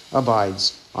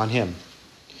abides on him.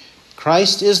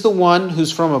 Christ is the one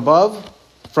who's from above,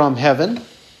 from heaven.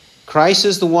 Christ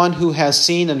is the one who has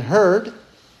seen and heard,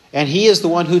 and he is the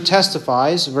one who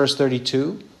testifies, verse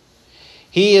 32.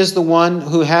 He is the one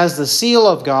who has the seal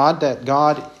of God, that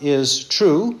God is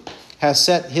true, has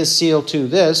set his seal to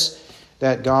this,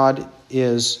 that God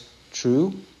is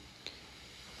true.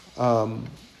 That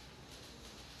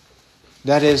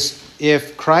is,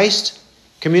 if Christ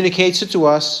communicates it to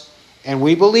us and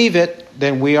we believe it,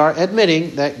 then we are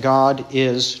admitting that God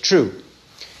is true.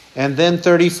 And then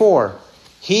 34,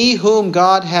 he whom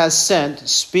God has sent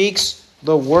speaks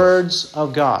the words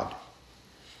of God.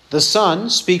 The Son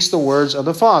speaks the words of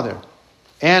the Father.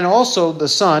 And also the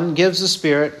Son gives the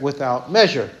Spirit without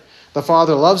measure. The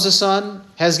Father loves the Son,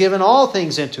 has given all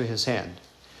things into his hand.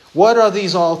 What are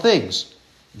these all things?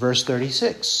 Verse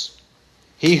 36.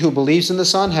 He who believes in the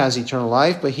Son has eternal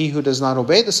life, but he who does not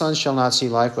obey the Son shall not see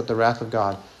life, but the wrath of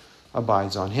God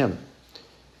abides on him.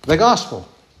 The gospel.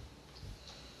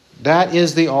 That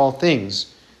is the all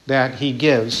things that he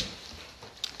gives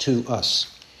to us.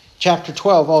 Chapter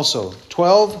 12 also.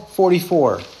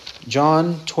 12:44.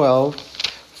 John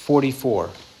 12:44.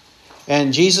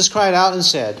 And Jesus cried out and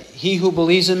said, he who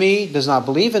believes in me does not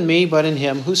believe in me, but in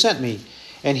him who sent me.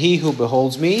 And he who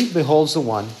beholds me beholds the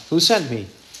one who sent me.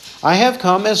 I have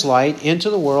come as light into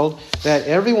the world, that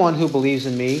everyone who believes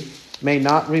in me may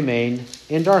not remain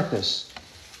in darkness.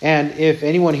 And if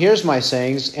anyone hears my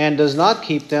sayings and does not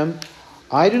keep them,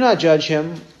 I do not judge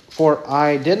him, for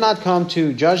I did not come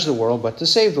to judge the world, but to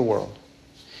save the world.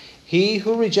 He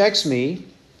who rejects me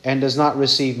and does not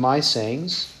receive my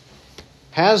sayings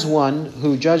has one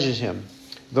who judges him.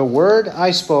 The word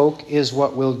I spoke is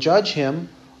what will judge him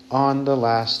on the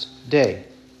last day.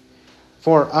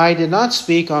 For I did not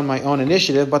speak on my own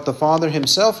initiative, but the Father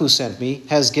himself who sent me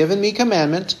has given me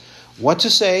commandment what to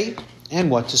say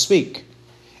and what to speak.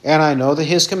 And I know that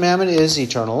his commandment is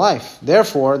eternal life.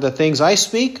 Therefore, the things I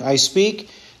speak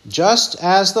just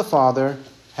as the Father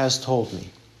has told me.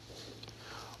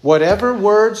 Whatever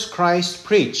words Christ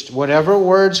preached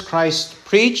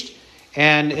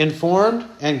and informed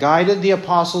and guided the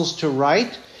apostles to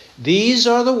write, these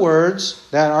are the words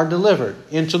that are delivered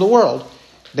into the world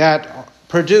that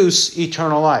produce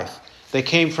eternal life. They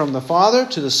came from the Father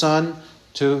to the Son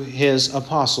to his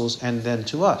apostles and then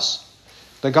to us.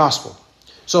 The gospel.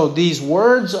 So these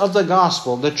words of the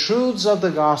gospel, the truths of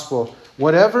the gospel,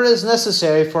 whatever is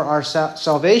necessary for our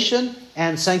salvation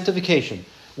and sanctification,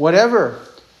 whatever,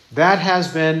 that has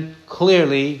been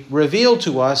clearly revealed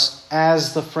to us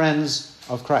as the friends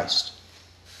of Christ.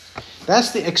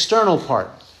 That's the external part.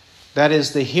 That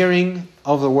is the hearing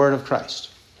of the word of Christ.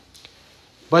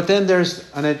 But then there's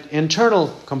an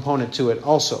internal component to it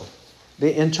also.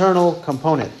 The internal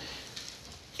component.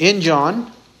 In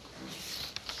John,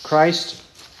 Christ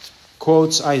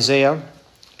quotes Isaiah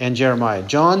and Jeremiah.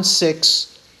 John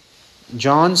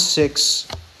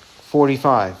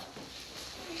 6:45.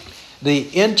 The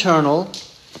internal,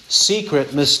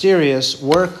 secret, mysterious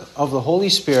work of the Holy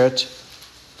Spirit,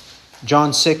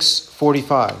 John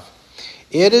 6:45.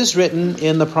 It is written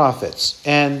in the prophets,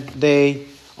 and they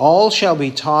all shall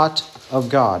be taught of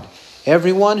God.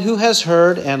 Everyone who has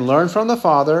heard and learned from the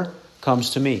Father comes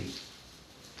to me.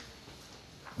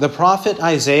 The prophet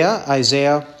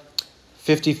Isaiah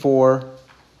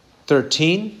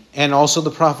 54:13, and also the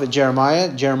prophet Jeremiah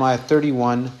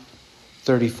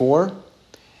 31:34.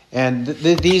 And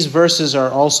these verses are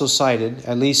also cited,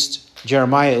 at least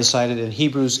Jeremiah is cited in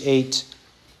Hebrews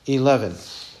 8:11.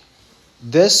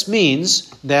 This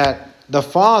means that the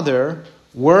Father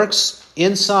works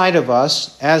inside of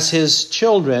us as his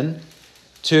children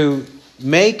to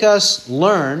make us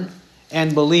learn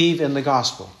and believe in the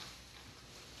gospel.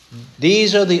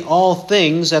 These are the all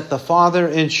things that the Father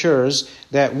ensures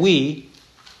that we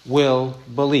will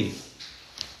believe.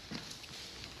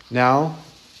 Now,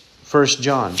 1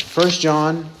 John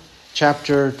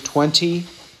chapter 2,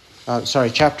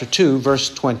 verse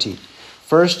 20.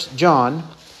 1 John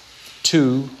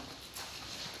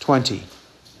 2:20.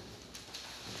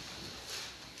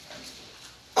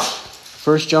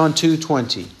 1 John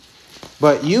 2:20.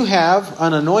 But you have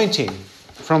an anointing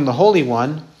from the Holy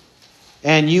One,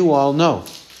 and you all know.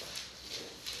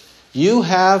 You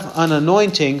have an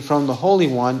anointing from the Holy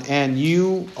One, and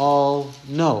you all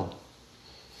know.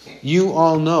 You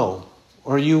all know.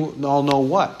 Or you all know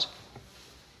what?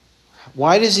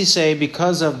 Why does he say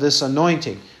because of this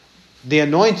anointing? The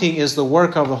anointing is the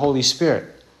work of the Holy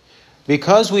Spirit.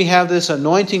 Because we have this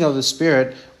anointing of the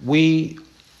Spirit, we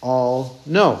all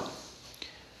know.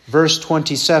 Verse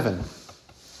 27.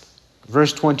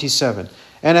 Verse 27.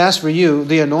 And as for you,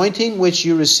 the anointing which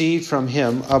you received from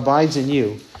him abides in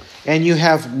you, and you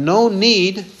have no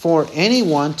need for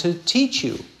anyone to teach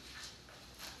you.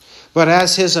 But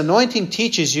as his anointing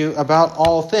teaches you about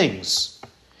all things,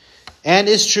 and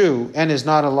is true and is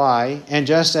not a lie, and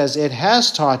just as it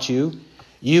has taught you,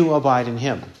 you abide in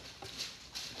him.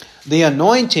 The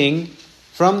anointing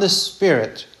from the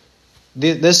Spirit,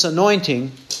 this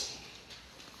anointing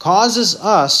causes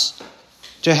us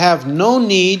to have no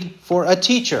need for a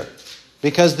teacher,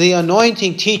 because the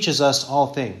anointing teaches us all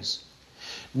things.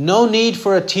 No need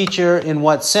for a teacher in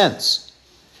what sense?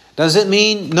 Does it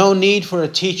mean no need for a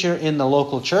teacher in the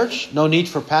local church? No need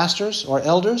for pastors or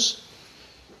elders?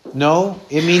 No,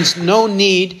 it means no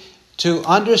need to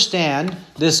understand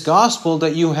this gospel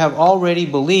that you have already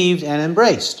believed and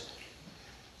embraced.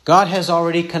 God has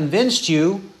already convinced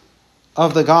you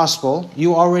of the gospel.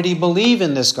 You already believe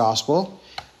in this gospel.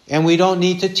 And we don't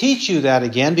need to teach you that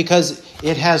again because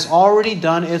it has already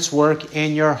done its work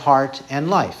in your heart and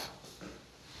life.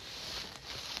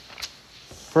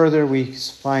 Further, we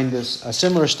find a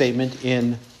similar statement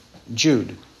in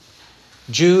Jude.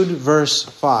 Jude verse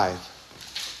 5.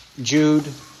 Jude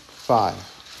 5.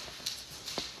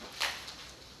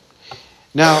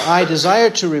 Now I desire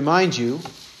to remind you,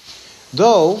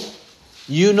 though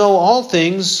you know all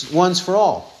things once for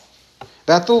all,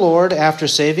 that the Lord, after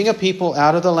saving a people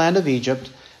out of the land of Egypt,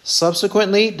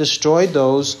 subsequently destroyed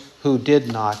those who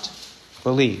did not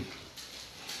believe.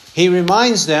 He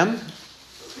reminds them,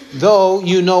 though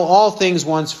you know all things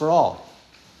once for all.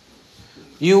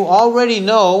 You already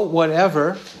know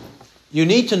whatever you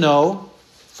need to know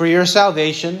for your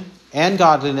salvation and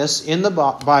godliness in the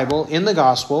Bible, in the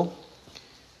gospel.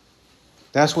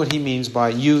 That's what he means by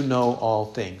you know all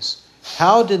things.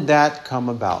 How did that come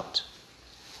about?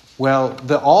 Well,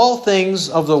 all things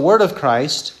of the Word of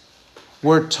Christ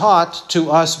were taught to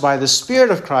us by the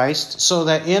Spirit of Christ so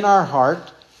that in our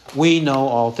heart we know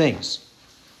all things.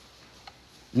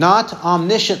 Not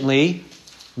omnisciently,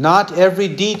 not every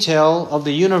detail of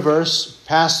the universe,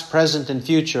 past, present, and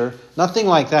future, nothing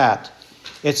like that.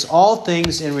 It's all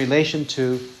things in relation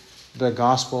to the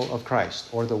gospel of Christ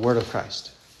or the Word of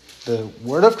Christ. The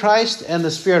Word of Christ and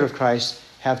the Spirit of Christ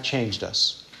have changed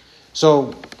us.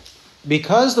 So,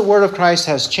 because the Word of Christ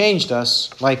has changed us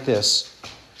like this,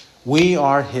 we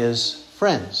are His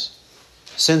friends.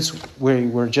 Since we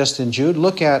were just in Jude,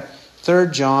 look at 3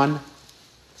 John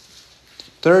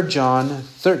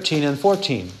 13 and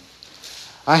 14.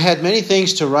 I had many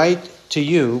things to write to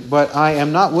you, but I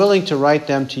am not willing to write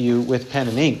them to you with pen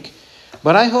and ink.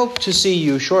 But I hope to see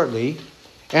you shortly,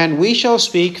 and we shall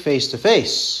speak face to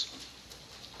face.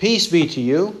 Peace be to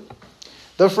you.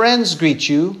 The friends greet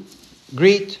you.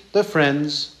 Greet the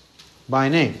friends by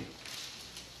name.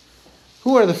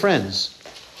 Who are the friends?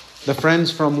 The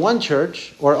friends from one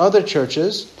church or other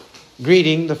churches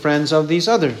greeting the friends of these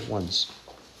other ones.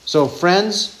 So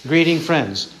friends greeting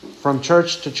friends from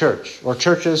church to church or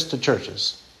churches to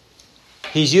churches.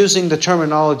 He's using the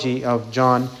terminology of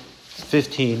John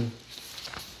 15.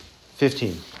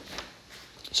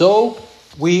 So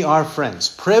we are friends,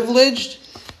 privileged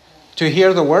to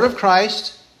hear the word of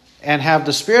Christ and have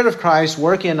the Spirit of Christ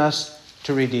work in us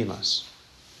to redeem us.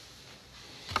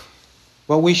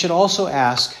 But we should also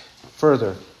ask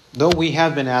further, though we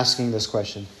have been asking this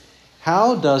question,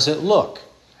 how does it look?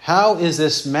 How is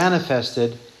this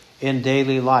manifested in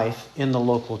daily life in the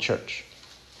local church?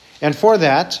 And for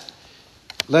that,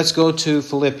 let's go to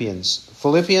Philippians.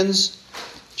 Philippians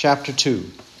chapter 2.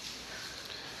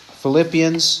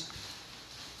 Philippians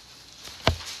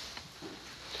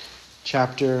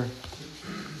chapter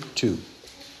 2.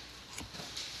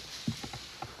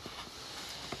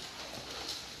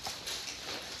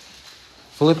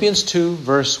 Philippians 2,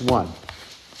 verse 1.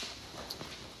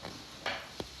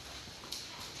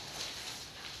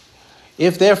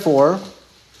 If therefore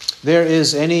there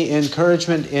is any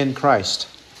encouragement in Christ,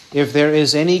 if there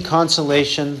is any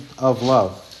consolation of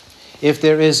love, if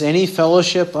there is any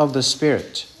fellowship of the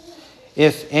Spirit,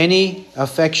 if any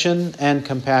affection and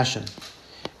compassion,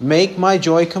 make my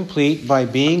joy complete by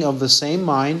being of the same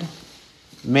mind,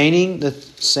 maintaining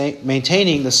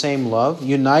the same love,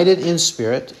 united in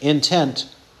spirit, intent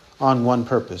on one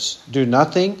purpose. Do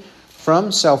nothing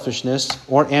from selfishness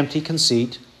or empty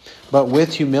conceit, but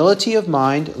with humility of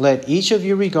mind, let each of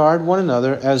you regard one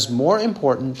another as more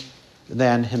important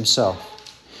than himself.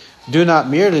 Do not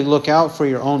merely look out for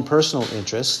your own personal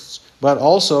interests, but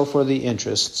also for the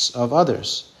interests of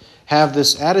others. Have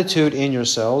this attitude in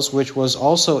yourselves, which was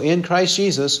also in Christ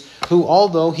Jesus, who,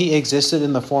 although he existed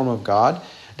in the form of God,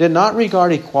 did not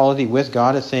regard equality with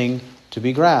God a thing to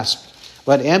be grasped,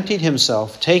 but emptied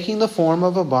himself, taking the form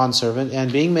of a bondservant,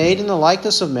 and being made in the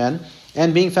likeness of men,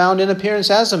 and being found in appearance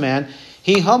as a man,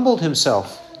 he humbled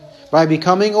himself by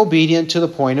becoming obedient to the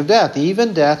point of death,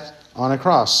 even death on a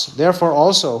cross. Therefore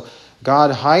also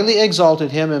God highly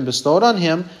exalted him and bestowed on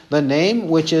him the name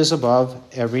which is above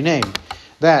every name,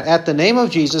 that at the name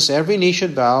of Jesus every knee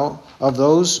should bow, of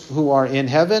those who are in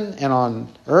heaven and on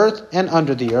earth and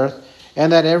under the earth,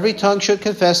 and that every tongue should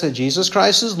confess that Jesus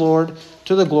Christ is Lord,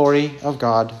 to the glory of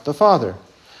God the Father.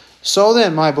 So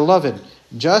then, my beloved,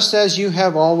 just as you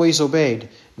have always obeyed,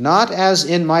 not as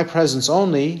in my presence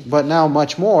only, but now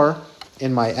much more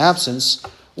in my absence,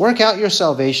 work out your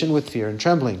salvation with fear and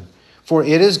trembling. For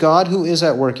it is God who is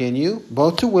at work in you,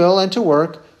 both to will and to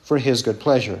work for his good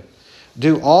pleasure.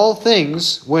 Do all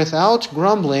things without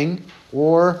grumbling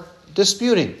or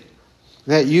disputing,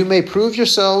 that you may prove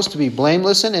yourselves to be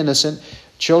blameless and innocent,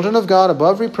 children of God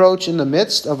above reproach in the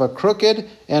midst of a crooked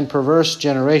and perverse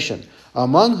generation,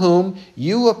 among whom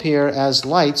you appear as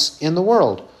lights in the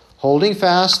world, holding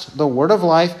fast the word of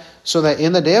life, so that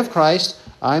in the day of Christ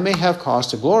I may have cause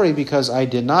to glory, because I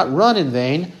did not run in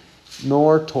vain,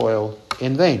 nor toil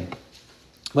in vain.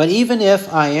 But even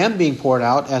if I am being poured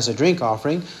out as a drink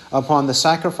offering upon the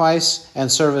sacrifice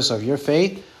and service of your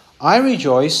faith, I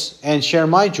rejoice and share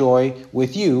my joy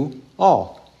with you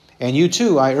all. And you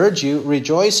too, I urge you,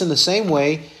 rejoice in the same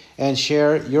way and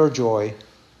share your joy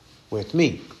with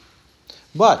me.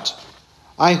 But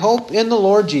I hope in the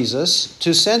Lord Jesus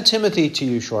to send Timothy to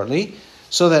you shortly,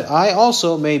 so that I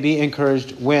also may be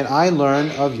encouraged when I learn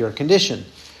of your condition.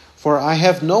 For I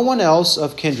have no one else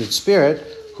of kindred spirit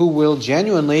who will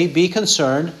genuinely be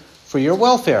concerned for your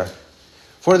welfare.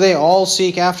 For they all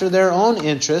seek after their own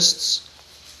interests,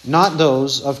 not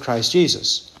those of Christ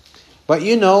Jesus. But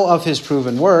you know of his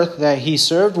proven worth, that he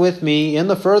served with me in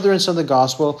the furtherance of the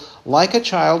gospel like a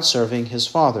child serving his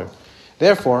father.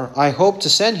 Therefore, I hope to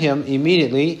send him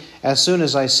immediately as soon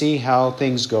as I see how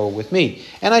things go with me.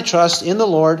 And I trust in the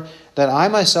Lord that I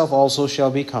myself also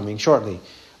shall be coming shortly.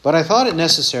 But I thought it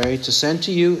necessary to send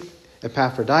to you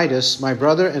Epaphroditus, my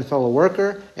brother and fellow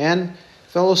worker and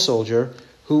fellow soldier,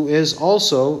 who is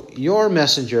also your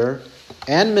messenger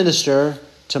and minister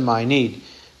to my need,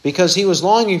 because he was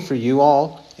longing for you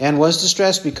all, and was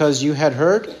distressed because you had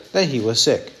heard that he was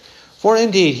sick. For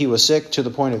indeed he was sick to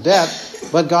the point of death,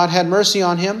 but God had mercy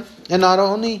on him, and not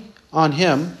only on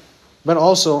him, but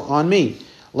also on me,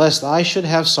 lest I should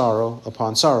have sorrow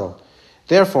upon sorrow.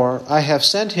 Therefore I have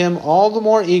sent him all the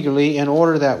more eagerly, in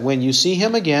order that when you see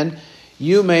him again,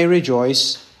 you may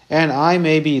rejoice, and I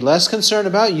may be less concerned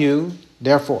about you.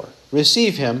 Therefore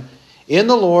receive him in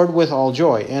the Lord with all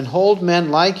joy, and hold men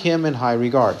like him in high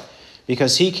regard,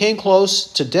 because he came close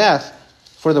to death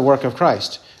for the work of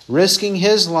Christ, risking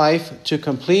his life to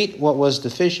complete what was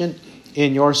deficient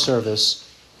in your service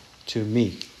to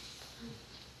me.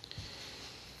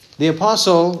 The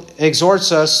apostle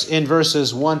exhorts us in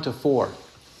verses 1 to 4,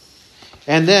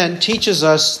 and then teaches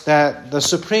us that the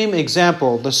supreme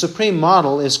example, the supreme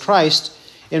model, is Christ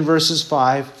in verses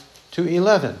 5 to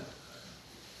 11.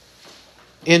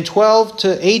 In 12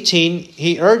 to 18,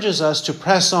 he urges us to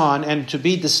press on and to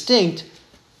be distinct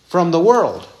from the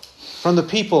world, from the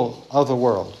people of the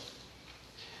world.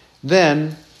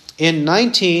 Then, in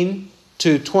 19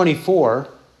 to 24,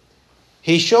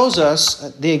 he shows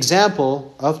us the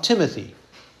example of Timothy.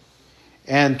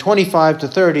 And 25 to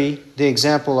 30, the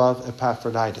example of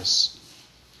Epaphroditus.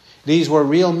 These were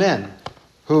real men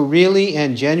who really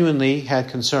and genuinely had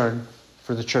concern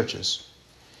for the churches.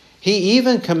 He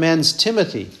even commends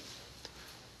Timothy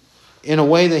in a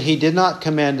way that he did not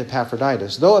commend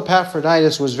Epaphroditus. Though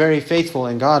Epaphroditus was very faithful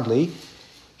and godly,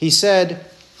 he said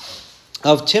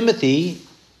of Timothy,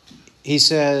 he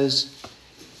says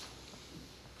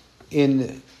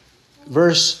in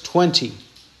verse 20,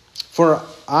 "For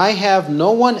I have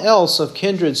no one else of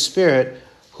kindred spirit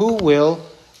who will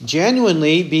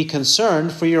genuinely be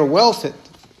concerned for your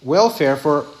welfare,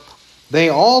 for they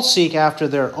all seek after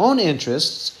their own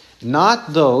interests,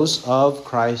 not those of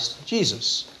Christ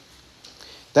Jesus."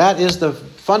 That is the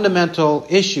fundamental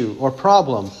issue or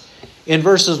problem. In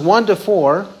verses 1 to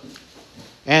 4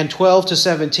 and 12 to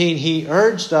 17, he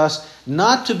urged us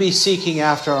not to be seeking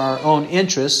after our own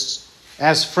interests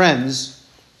as friends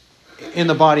in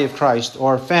the body of Christ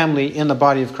or family in the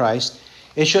body of Christ.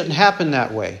 It shouldn't happen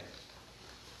that way.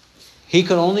 He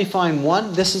could only find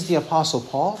one. This is the Apostle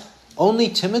Paul. Only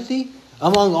Timothy?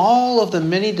 Among all of the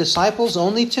many disciples,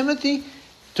 only Timothy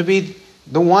to be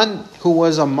the one who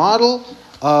was a model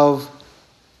of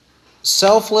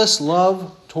selfless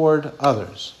love toward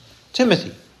others.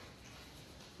 Timothy.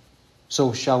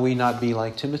 So shall we not be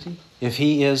like Timothy? If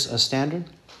he is a standard,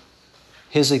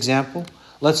 his example,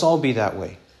 let's all be that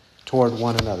way toward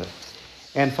one another.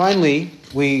 And finally,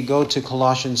 we go to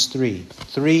Colossians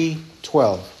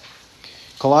 3:12.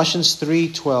 Colossians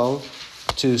 3:12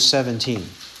 to 17.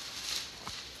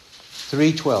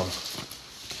 3:12.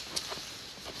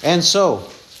 And so,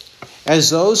 as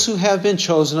those who have been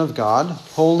chosen of God,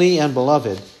 holy and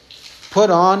beloved, put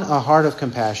on a heart of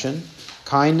compassion,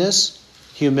 kindness,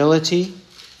 humility,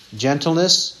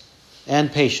 gentleness,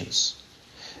 and patience,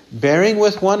 bearing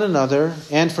with one another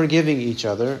and forgiving each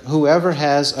other, whoever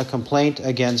has a complaint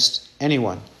against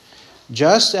anyone,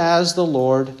 just as the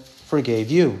Lord forgave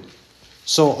you,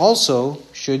 so also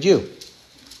should you.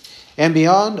 And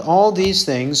beyond all these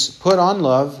things, put on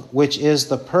love, which is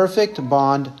the perfect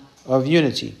bond of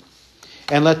unity.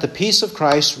 And let the peace of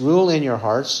Christ rule in your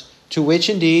hearts, to which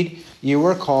indeed you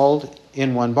were called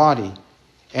in one body,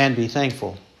 and be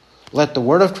thankful. Let the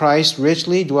word of Christ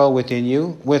richly dwell within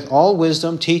you, with all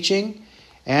wisdom, teaching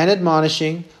and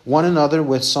admonishing one another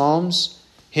with psalms,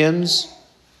 hymns,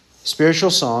 spiritual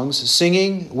songs,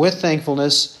 singing with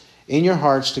thankfulness in your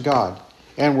hearts to God.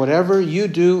 And whatever you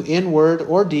do in word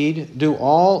or deed, do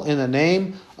all in the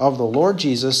name of the Lord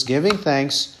Jesus, giving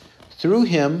thanks through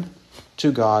him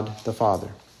to God the Father.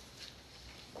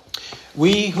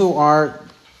 We who are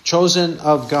chosen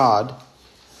of God,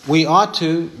 we ought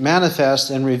to manifest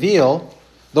and reveal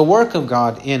the work of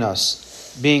God in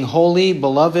us, being holy,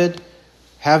 beloved,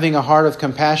 having a heart of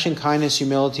compassion, kindness,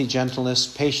 humility, gentleness,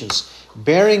 patience,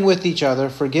 bearing with each other,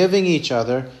 forgiving each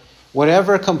other,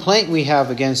 whatever complaint we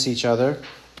have against each other,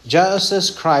 just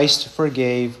as Christ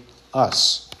forgave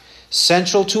us.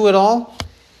 Central to it all,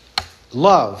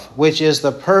 love, which is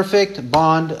the perfect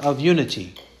bond of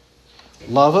unity.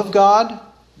 Love of God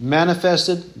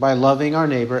manifested by loving our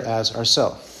neighbor as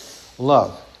ourselves.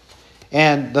 Love.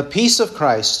 And the peace of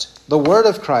Christ, the word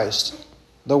of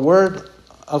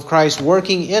Christ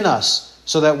working in us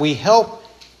so that we help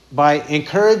by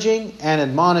encouraging and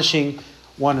admonishing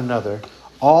one another,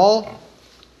 all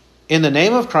in the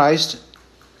name of Christ,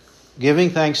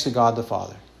 giving thanks to God the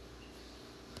Father.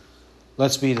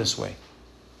 Let's be this way.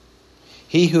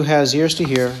 He who has ears to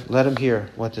hear, let him hear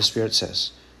what the Spirit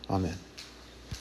says. Amen.